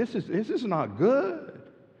people. I said, this is not good.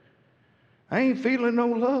 I ain't feeling no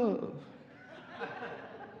love.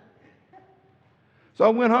 So I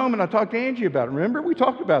went home and I talked to Angie about it. Remember, we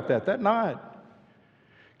talked about that night.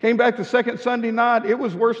 Came back the second Sunday night. It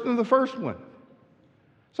was worse than the first one.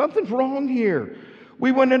 Something's wrong here.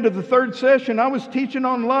 We went into the third session. I was teaching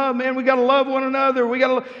on love. Man, we got to love one another.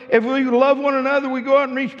 If we love one another, we go out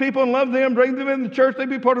and reach people and love them, bring them in the church. They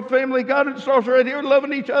be part of the family. God, it starts right here,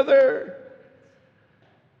 loving each other.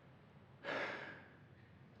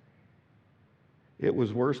 It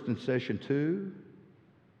was worse than session 2,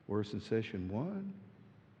 worse than session 1.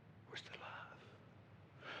 Where's the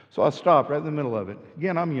love? So I stopped right in the middle of it.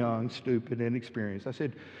 Again, I'm young, stupid, inexperienced. I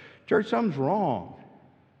said, church, something's wrong.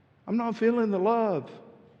 I'm not feeling the love.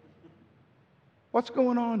 What's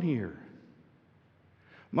going on here?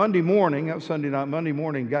 Monday morning, that was Sunday night, Monday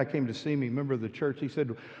morning, a guy came to see me, a member of the church. He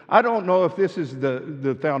said, I don't know if this is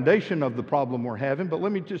the foundation of the problem we're having, but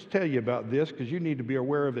let me just tell you about this because you need to be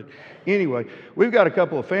aware of it. Anyway, we've got a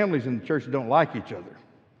couple of families in the church that don't like each other.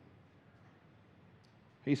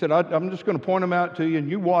 He said, I'm just going to point them out to you, and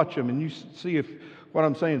you watch them, and you see if what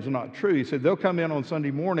I'm saying is not true. He said, they'll come in on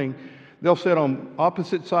Sunday morning. They'll sit on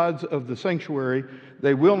opposite sides of the sanctuary.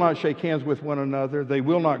 They will not shake hands with one another. They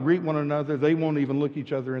will not greet one another. They won't even look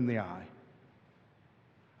each other in the eye.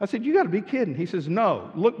 I said, you got to be kidding. He says,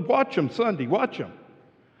 no. Look, watch them Sunday. Watch them.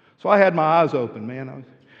 So I had my eyes open, man.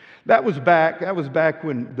 That was back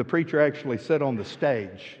when the preacher actually sat on the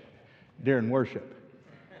stage during worship.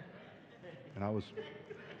 And I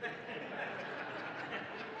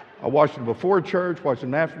watched him before church, watched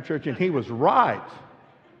him after church, and he was right.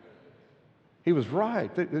 He was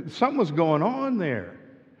right. Something was going on there.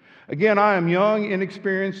 Again, I am young,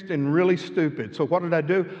 inexperienced, and really stupid. So what did I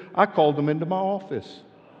do? I called them into my office.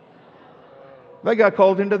 They got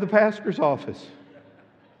called into the pastor's office.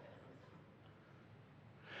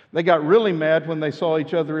 They got really mad when they saw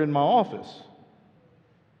each other in my office.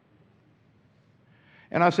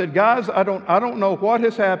 And I said, guys, I don't know what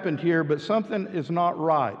has happened here, but something is not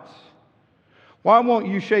right. Why won't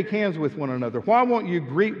you shake hands with one another? Why won't you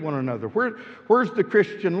greet one another? Where's the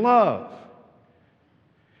Christian love?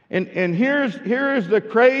 And here's the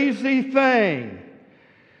crazy thing.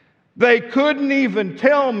 They couldn't even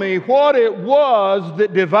tell me what it was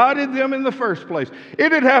that divided them in the first place.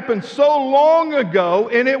 It had happened so long ago,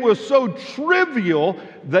 and it was so trivial,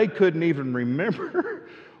 they couldn't even remember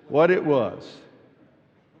what it was.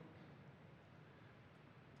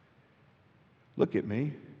 Look at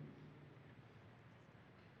me.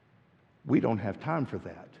 We don't have time for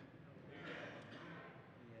that.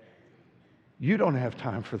 You don't have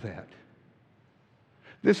time for that.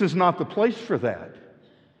 This is not the place for that.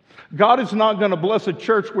 God is not going to bless a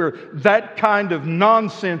church where that kind of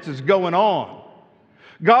nonsense is going on.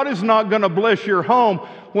 God is not going to bless your home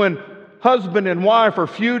when husband and wife are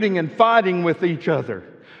feuding and fighting with each other.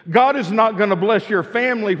 God is not going to bless your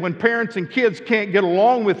family when parents and kids can't get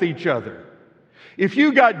along with each other. If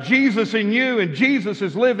you got Jesus in you and Jesus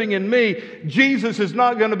is living in me, Jesus is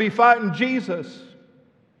not going to be fighting Jesus.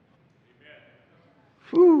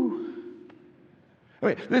 Whew. I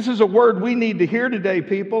mean, this is a word we need to hear today,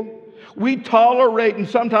 people. We tolerate and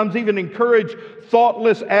sometimes even encourage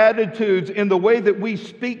thoughtless attitudes in the way that we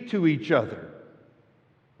speak to each other.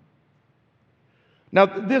 Now,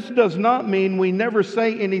 this does not mean we never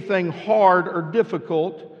say anything hard or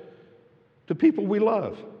difficult to people we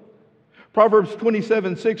love. Proverbs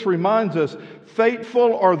 27:6 reminds us,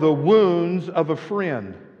 faithful are the wounds of a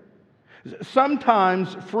friend.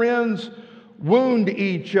 Sometimes friends wound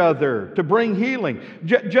each other to bring healing.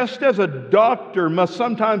 Just as a doctor must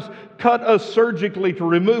sometimes cut us surgically to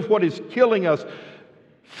remove what is killing us,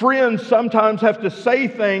 friends sometimes have to say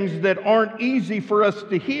things that aren't easy for us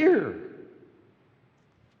to hear.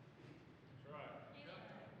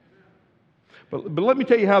 But let me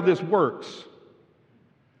tell you how this works.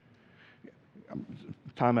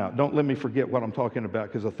 Time out. Don't let me forget what I'm talking about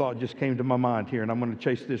because a thought just came to my mind here and I'm going to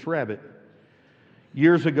chase this rabbit.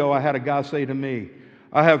 Years ago, I had a guy say to me,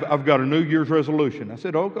 I've got a New Year's resolution. I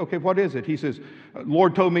said, oh, okay, what is it? He says,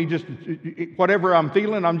 Lord told me just whatever I'm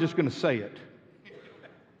feeling, I'm just going to say it.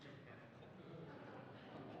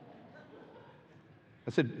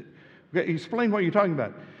 I said, explain what you're talking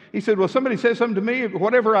about. He said, well, somebody says something to me,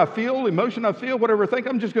 whatever I feel, emotion I feel, whatever I think,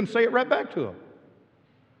 I'm just going to say it right back to them.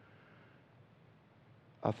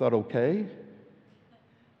 I thought, okay.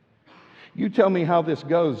 You tell me how this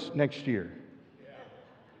goes next year.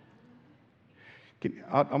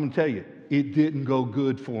 I'm going to tell you, it didn't go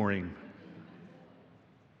good for him.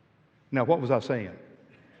 Now, what was I saying?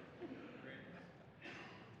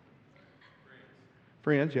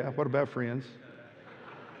 Friends, yeah. What about friends?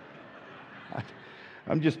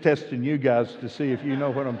 I'm just testing you guys to see if you know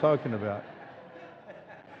what I'm talking about.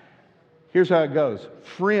 Here's how it goes.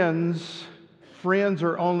 Friends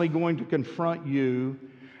are only going to confront you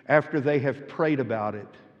after they have prayed about it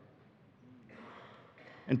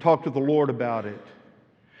and talked to the Lord about it.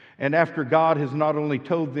 And after God has not only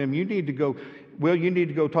told them, you need to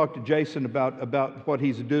go talk to Jason about what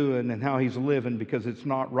he's doing and how he's living because it's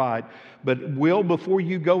not right. But before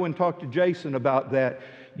you go and talk to Jason about that,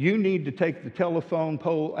 you need to take the telephone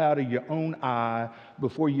pole out of your own eye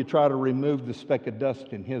before you try to remove the speck of dust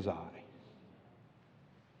in his eye.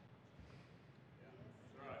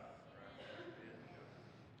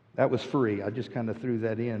 That was free. I just kind of threw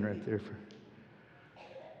that in right there.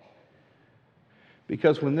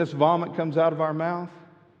 Because when this vomit comes out of our mouth,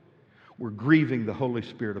 we're grieving the Holy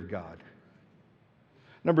Spirit of God.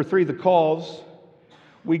 Number 3, the cause.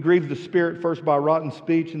 We grieve the Spirit first by rotten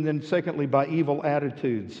speech and then secondly by evil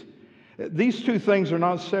attitudes. These two things are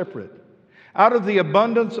not separate. Out of the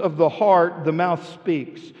abundance of the heart, the mouth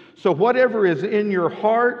speaks. So whatever is in your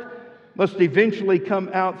heart must eventually come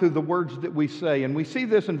out through the words that we say. And we see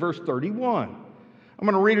this in verse 31. I'm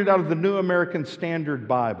going to read it out of the New American Standard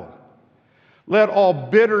Bible. Let all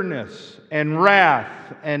bitterness and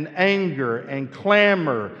wrath and anger and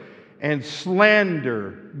clamor and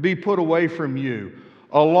slander be put away from you,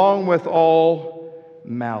 along with all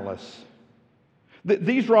malice.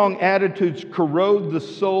 These wrong attitudes corrode the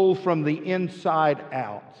soul from the inside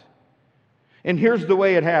out. And here's the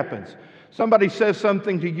way it happens. Somebody says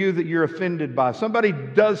something to you that you're offended by. Somebody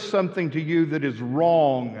does something to you that is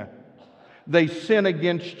wrong. They sin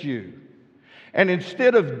against you. And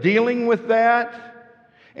instead of dealing with that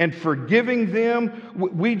and forgiving them,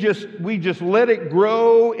 we just let it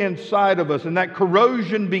grow inside of us, and that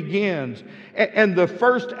corrosion begins. And the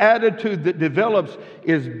first attitude that develops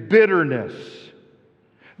is bitterness.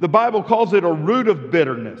 The Bible calls it a root of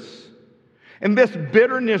bitterness. And this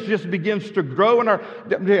bitterness just begins to grow in our...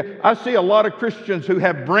 I see a lot of Christians who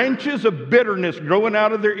have branches of bitterness growing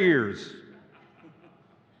out of their ears.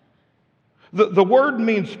 The word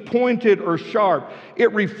means pointed or sharp.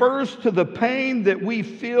 It refers to the pain that we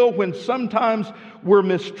feel when sometimes we're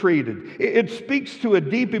mistreated. It speaks to a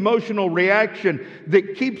deep emotional reaction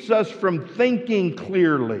that keeps us from thinking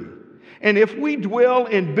clearly. And if we dwell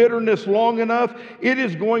in bitterness long enough, it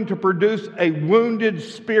is going to produce a wounded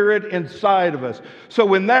spirit inside of us. So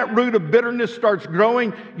when that root of bitterness starts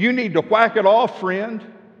growing, you need to whack it off, friend.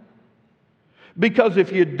 Because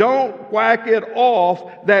if you don't whack it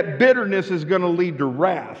off, that bitterness is going to lead to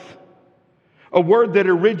wrath. A word that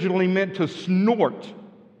originally meant to snort.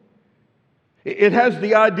 It has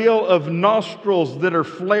the ideal of nostrils that are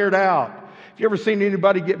flared out. Have you ever seen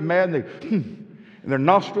anybody get mad and their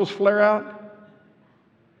nostrils flare out?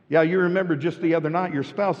 Yeah, you remember just the other night your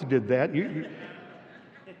spouse did that.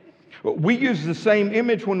 We use the same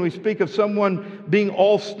image when we speak of someone being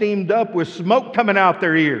all steamed up with smoke coming out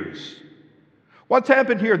their ears. What's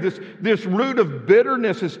happened here? This root of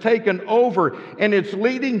bitterness has taken over, and it's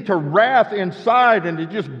leading to wrath inside, and it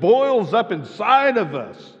just boils up inside of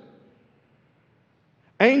us.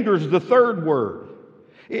 Anger is the third word.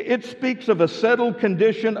 It speaks of a settled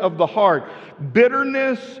condition of the heart.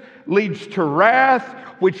 Bitterness leads to wrath,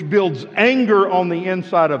 which builds anger on the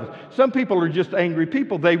inside of us. Some people are just angry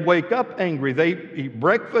people. They wake up angry. They eat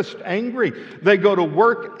breakfast angry. They go to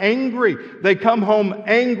work angry. They come home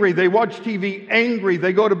angry. They watch TV angry.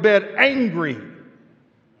 They go to bed angry.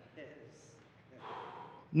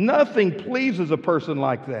 Nothing pleases a person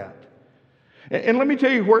like that. And let me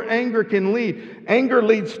tell you where anger can lead. Anger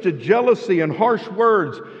leads to jealousy and harsh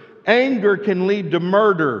words. Anger can lead to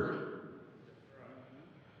murder.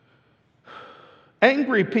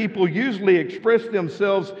 Angry people usually express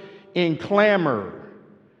themselves in clamor.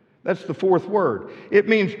 That's the fourth word. It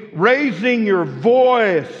means raising your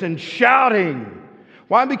voice and shouting.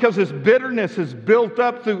 Why? Because this bitterness is built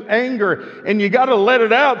up through anger, and you got to let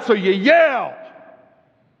it out, so you yell.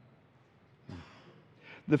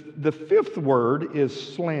 The fifth word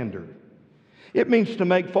is slander. It means to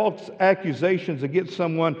make false accusations against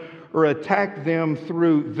someone or attack them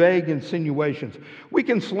through vague insinuations. We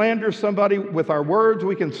can slander somebody with our words.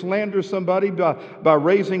 We can slander somebody by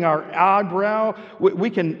raising our eyebrow. We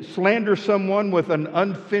can slander someone with an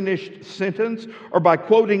unfinished sentence, or by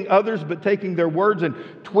quoting others but taking their words and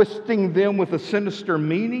twisting them with a sinister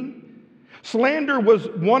meaning. Slander was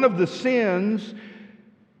one of the sins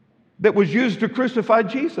that was used to crucify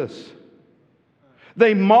Jesus.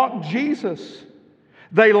 They mocked Jesus.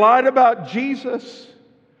 They lied about Jesus.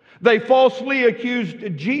 They falsely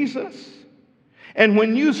accused Jesus. And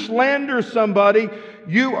when you slander somebody,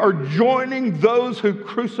 you are joining those who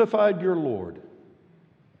crucified your Lord.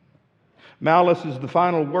 Malice is the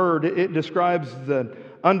final word. It describes the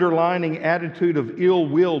underlying attitude of ill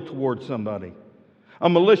will towards somebody. A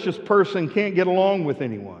malicious person can't get along with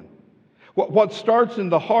anyone. What starts in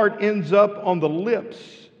the heart ends up on the lips.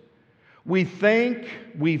 We think,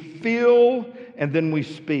 we feel, and then we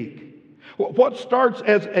speak. What starts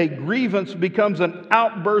as a grievance becomes an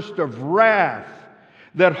outburst of wrath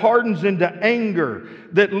that hardens into anger,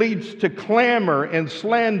 that leads to clamor and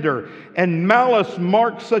slander, and malice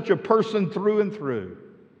marks such a person through and through.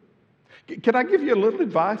 Can I give you a little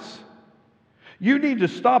advice? You need to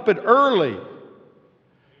stop it early.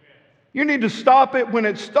 You need to stop it when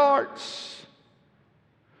it starts.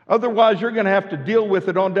 Otherwise, you're going to have to deal with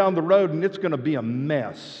it on down the road, and it's going to be a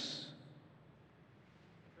mess.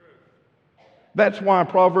 That's why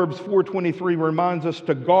Proverbs 4:23 reminds us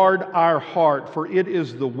to guard our heart, for it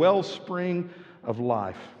is the wellspring of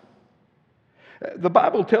life. The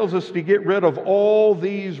Bible tells us to get rid of all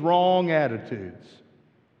these wrong attitudes.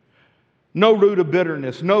 No root of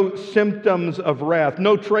bitterness, no symptoms of wrath,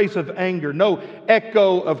 no trace of anger, no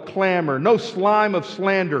echo of clamor, no slime of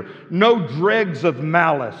slander, no dregs of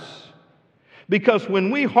malice. Because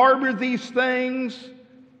when we harbor these things,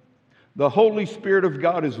 the Holy Spirit of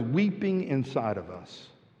God is weeping inside of us.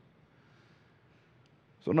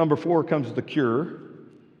 So number 4 comes the cure.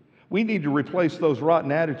 We need to replace those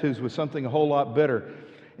rotten attitudes with something a whole lot better.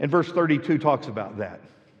 And verse 32 talks about that.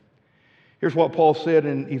 Here's what Paul said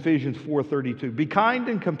in Ephesians 4:32. Be kind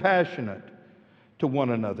and compassionate to one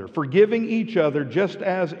another, forgiving each other just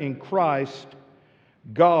as in Christ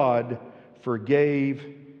God forgave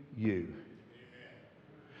you.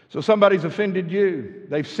 So somebody's offended you.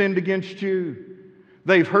 They've sinned against you.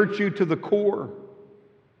 They've hurt you to the core.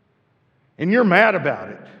 And you're mad about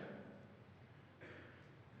it.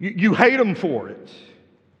 You hate them for it.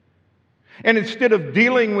 And instead of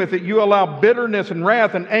dealing with it, you allow bitterness and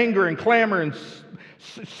wrath and anger and clamor and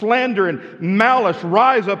slander and malice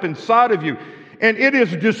rise up inside of you. And it is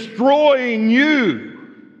destroying you.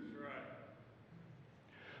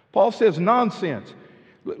 Paul says nonsense.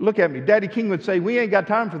 Look at me. Daddy King would say, we ain't got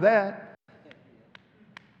time for that.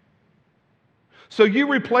 So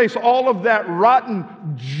you replace all of that rotten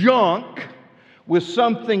junk with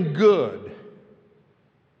something good.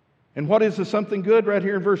 And what is the something good? Right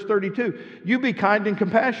here in verse 32. You be kind and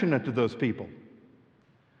compassionate to those people.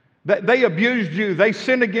 They abused you. They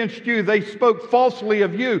sinned against you. They spoke falsely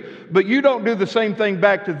of you. But you don't do the same thing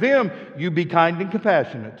back to them. You be kind and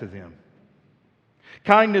compassionate to them.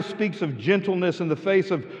 Kindness speaks of gentleness in the face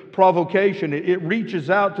of provocation. It reaches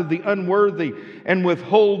out to the unworthy and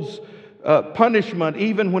withholds punishment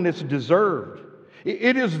even when it's deserved.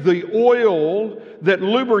 It is the oil that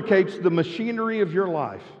lubricates the machinery of your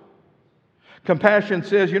life. Compassion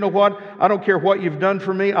says, you know what? I don't care what you've done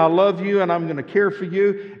for me. I love you and I'm going to care for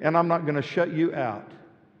you and I'm not going to shut you out.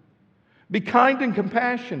 Be kind and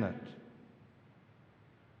compassionate.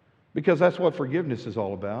 Because that's what forgiveness is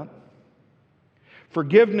all about.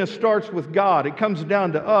 Forgiveness starts with God. It comes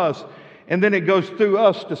down to us, and then it goes through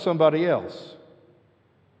us to somebody else.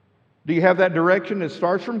 Do you have that direction? It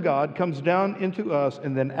starts from God, comes down into us,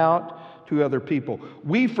 and then out to other people.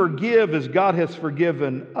 We forgive as God has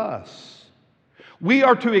forgiven us. We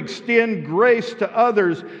are to extend grace to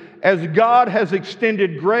others as God has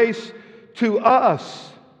extended grace to us.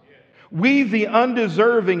 We, the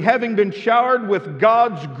undeserving, having been showered with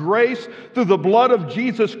God's grace through the blood of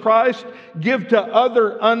Jesus Christ, give to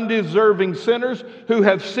other undeserving sinners who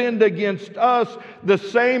have sinned against us the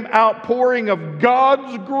same outpouring of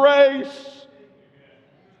God's grace.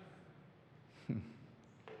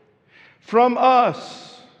 From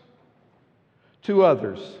us to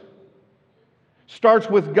others. Starts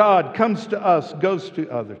with God, comes to us, goes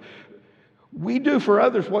to others. We do for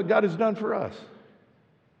others what God has done for us.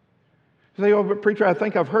 You say, oh, but preacher, I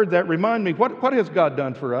think I've heard that. Remind me, what has God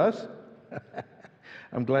done for us?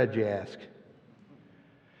 I'm glad you asked.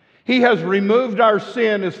 He has removed our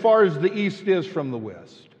sin as far as the east is from the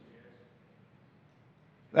west.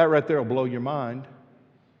 That right there will blow your mind,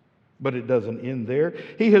 but it doesn't end there.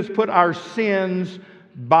 He has put our sins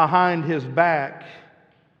behind His back.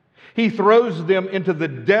 He throws them into the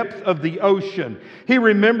depth of the ocean. He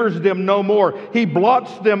remembers them no more. He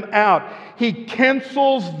blots them out. He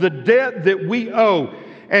cancels the debt that we owe.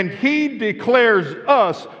 And He declares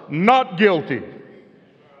us not guilty.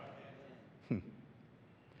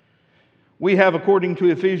 We have, according to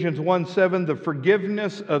Ephesians 1:7, the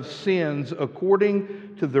forgiveness of sins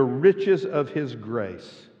according to the riches of His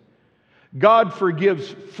grace. God forgives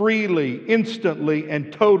freely, instantly,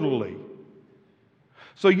 and totally.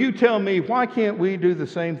 So you tell me, why can't we do the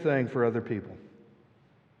same thing for other people?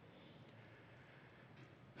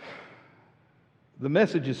 The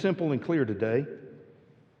message is simple and clear today.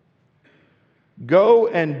 Go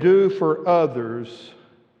and do for others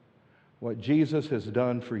what Jesus has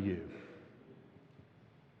done for you.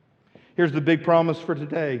 Here's the big promise for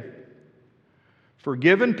today.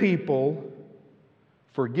 Forgiven people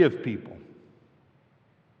forgive people.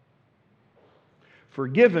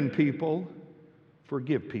 Forgiven people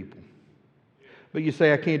forgive people. But you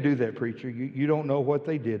say, I can't do that, preacher. You don't know what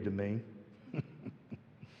they did to me.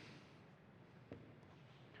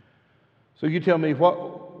 So you tell me,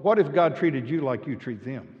 what if God treated you like you treat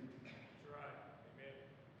them?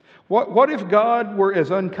 What if God were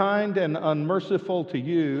as unkind and unmerciful to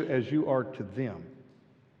you as you are to them?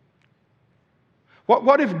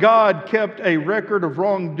 What if God kept a record of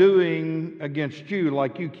wrongdoing against you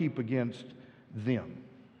like you keep against them?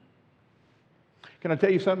 Can I tell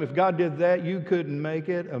you something? If God did that, you couldn't make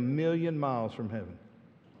it a million miles from heaven.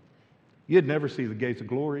 You'd never see the gates of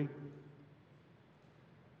glory.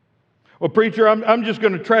 Well, preacher, I'm just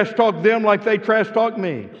going to trash talk them like they trash talk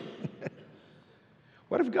me.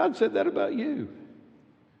 What if God said that about you?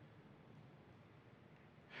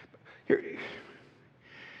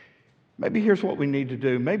 Maybe here's what we need to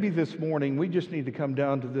do. Maybe this morning we just need to come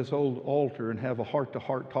down to this old altar and have a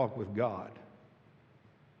heart-to-heart talk with God.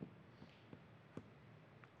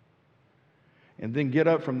 And then get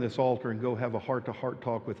up from this altar and go have a heart-to-heart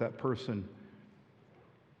talk with that person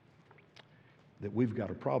that we've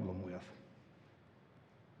got a problem with.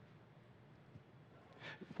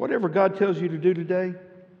 Whatever God tells you to do today,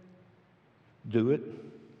 do it.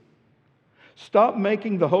 Stop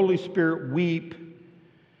making the Holy Spirit weep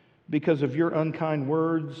because of your unkind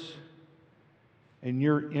words and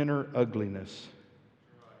your inner ugliness.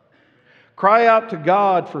 Cry out to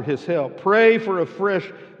God for His help. Pray for a fresh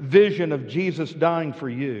vision of Jesus dying for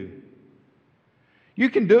you. You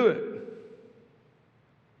can do it.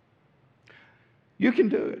 You can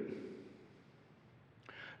do it.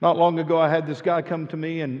 Not long ago, I had this guy come to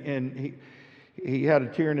me, and he had a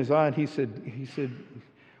tear in his eye, and he said,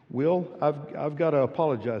 Will, I've got to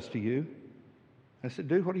apologize to you. I said,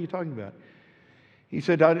 dude, what are you talking about? He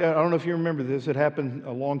said, I don't know if you remember this. It happened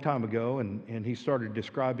a long time ago, and he started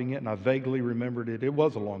describing it, and I vaguely remembered it. It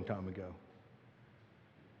was a long time ago.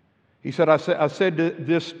 He said, I said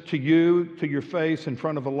this to you, to your face, in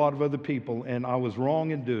front of a lot of other people, and I was wrong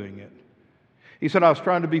in doing it. He said, I was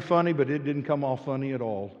trying to be funny, but it didn't come off funny at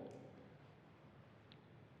all.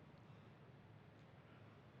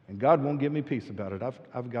 And God won't give me peace about it.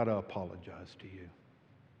 I've got to apologize to you.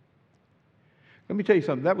 Let me tell you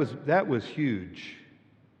something. That was huge.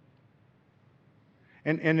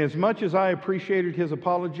 And as much as I appreciated his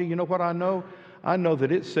apology, you know what I know? I know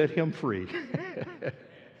that it set him free.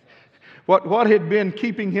 What had been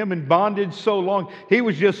keeping him in bondage so long, he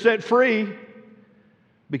was just set free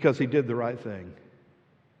because he did the right thing.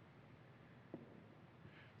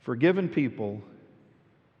 Forgiven people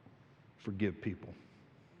forgive people.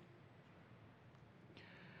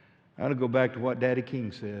 I want to go back to what Daddy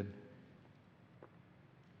King said.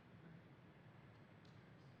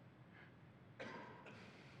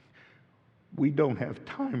 We don't have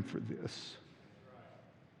time for this.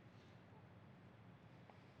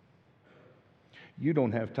 You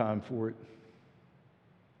don't have time for it.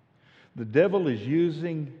 The devil is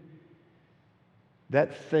using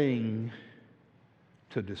that thing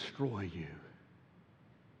to destroy you.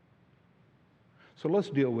 So let's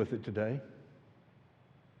deal with it today.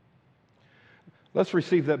 Let's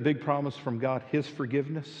receive that big promise from God, His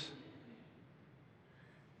forgiveness.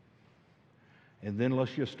 And then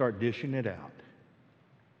let's just start dishing it out.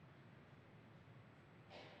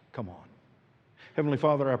 Come on. Heavenly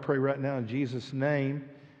Father, I pray right now in Jesus' name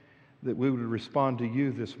that we would respond to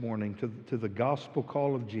you this morning, to the gospel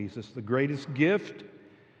call of Jesus. The greatest gift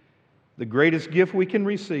we can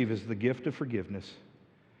receive is the gift of forgiveness.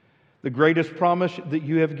 The greatest promise that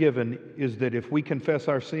you have given is that if we confess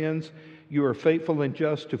our sins, you are faithful and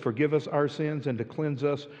just to forgive us our sins and to cleanse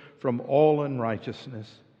us from all unrighteousness.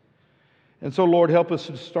 And so, Lord, help us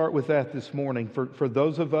to start with that this morning. For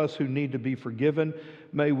those of us who need to be forgiven,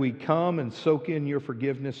 may we come and soak in your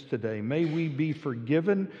forgiveness today. May we be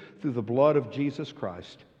forgiven through the blood of Jesus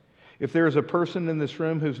Christ. If there is a person in this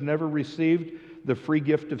room who's never received the free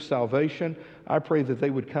gift of salvation, I pray that they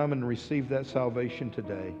would come and receive that salvation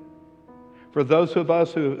today. For those of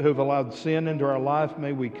us who have allowed sin into our life,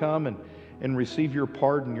 may we come and receive your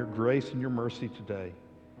pardon, your grace, and your mercy today.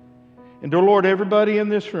 And dear Lord, everybody in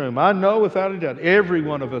this room, I know without a doubt, every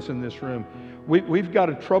one of us in this room, we've got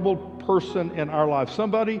a troubled person in our life,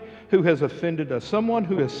 somebody who has offended us, someone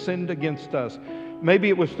who has sinned against us. Maybe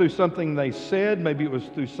it was through something they said, maybe it was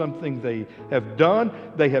through something they have done.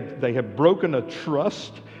 They have broken a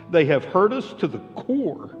trust. They have hurt us to the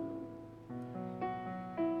core.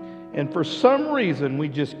 And for some reason, we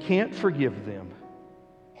just can't forgive them.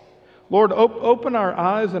 Lord, open our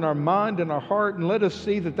eyes and our mind and our heart and let us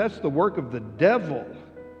see that that's the work of the devil.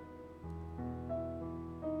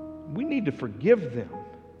 We need to forgive them.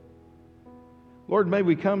 Lord, may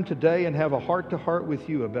we come today and have a heart-to-heart with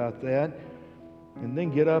you about that, and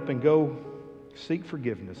then get up and go seek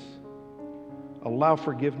forgiveness. Allow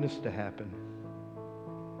forgiveness to happen.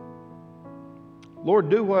 Lord,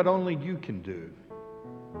 do what only you can do.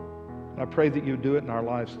 I pray that you do it in our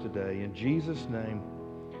lives today. In Jesus' name,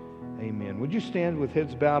 amen. Would you stand with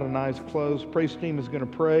heads bowed and eyes closed? Praise team is going to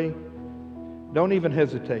pray. Don't even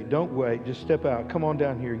hesitate. Don't wait. Just step out. Come on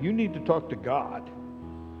down here. You need to talk to God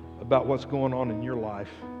about what's going on in your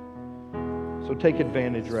life. So take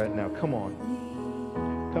advantage right now. Come on.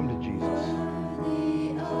 Come to Jesus.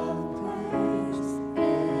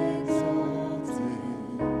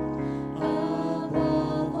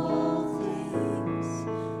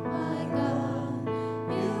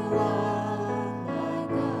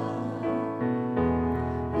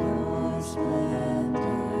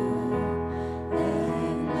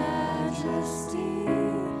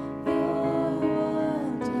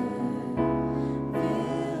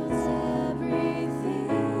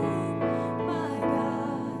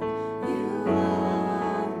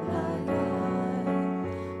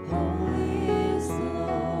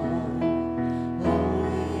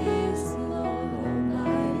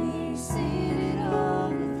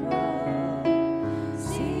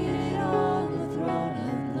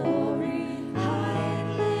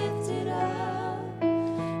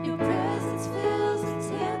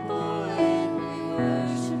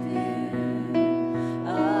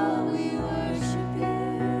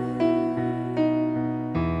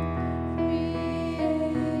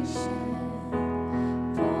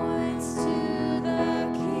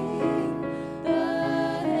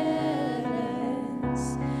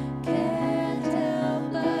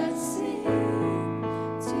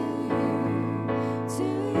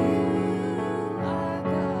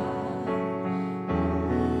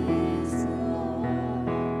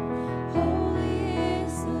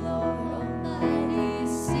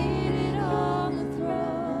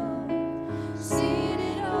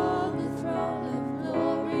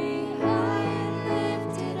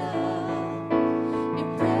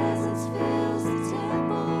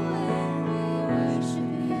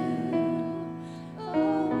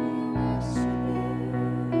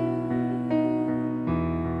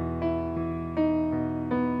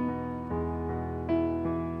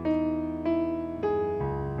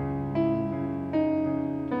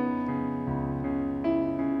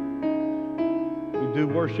 Do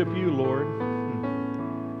worship you, Lord,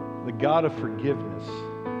 the God of forgiveness.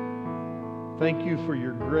 Thank you for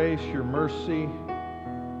your grace, your mercy,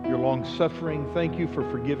 your long-suffering. Thank you for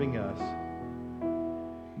forgiving us.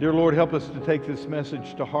 Dear Lord, help us to take this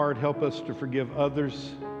message to heart. Help us to forgive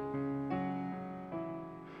others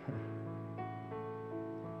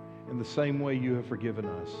in the same way you have forgiven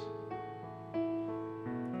us.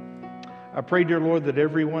 I pray, dear Lord, that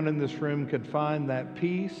everyone in this room could find that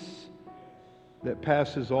peace that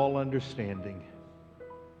passes all understanding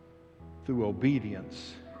through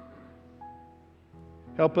obedience.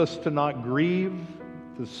 Help us to not grieve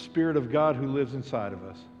the Spirit of God who lives inside of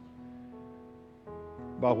us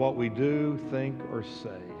by what we do, think, or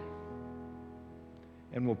say.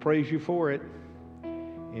 And we'll praise you for it.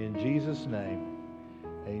 In Jesus' name,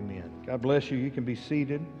 amen. God bless you. You can be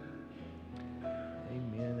seated.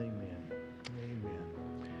 Amen, amen, amen.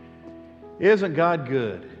 Isn't God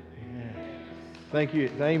good? Thank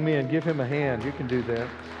you. Amen. Give him a hand. You can do that.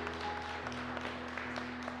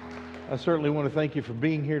 I certainly want to thank you for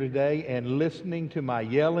being here today and listening to my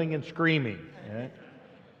yelling and screaming. Right?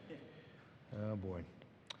 Oh, boy.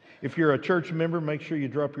 If you're a church member, make sure you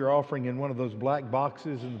drop your offering in one of those black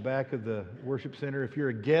boxes in the back of the worship center. If you're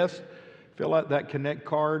a guest, fill out that Connect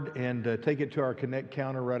card and take it to our Connect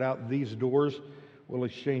counter right out these doors. We'll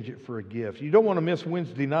exchange it for a gift. You don't want to miss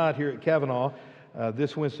Wednesday night here at Cavanaugh.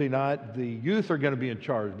 This Wednesday night, the youth are going to be in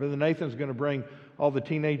charge. Brother Nathan's going to bring all the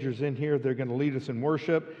teenagers in here. They're going to lead us in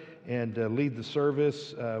worship. and lead the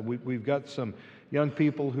service. We've got some young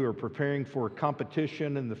people who are preparing for a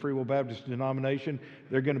competition in the Free Will Baptist denomination.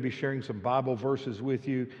 They're going to be sharing some Bible verses with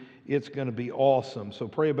you. It's going to be awesome. So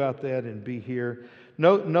pray about that and be here.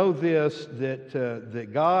 Know this, that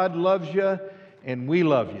God loves you and we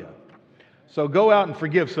love you. So go out and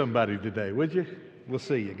forgive somebody today, would you? We'll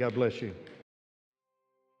see you. God bless you.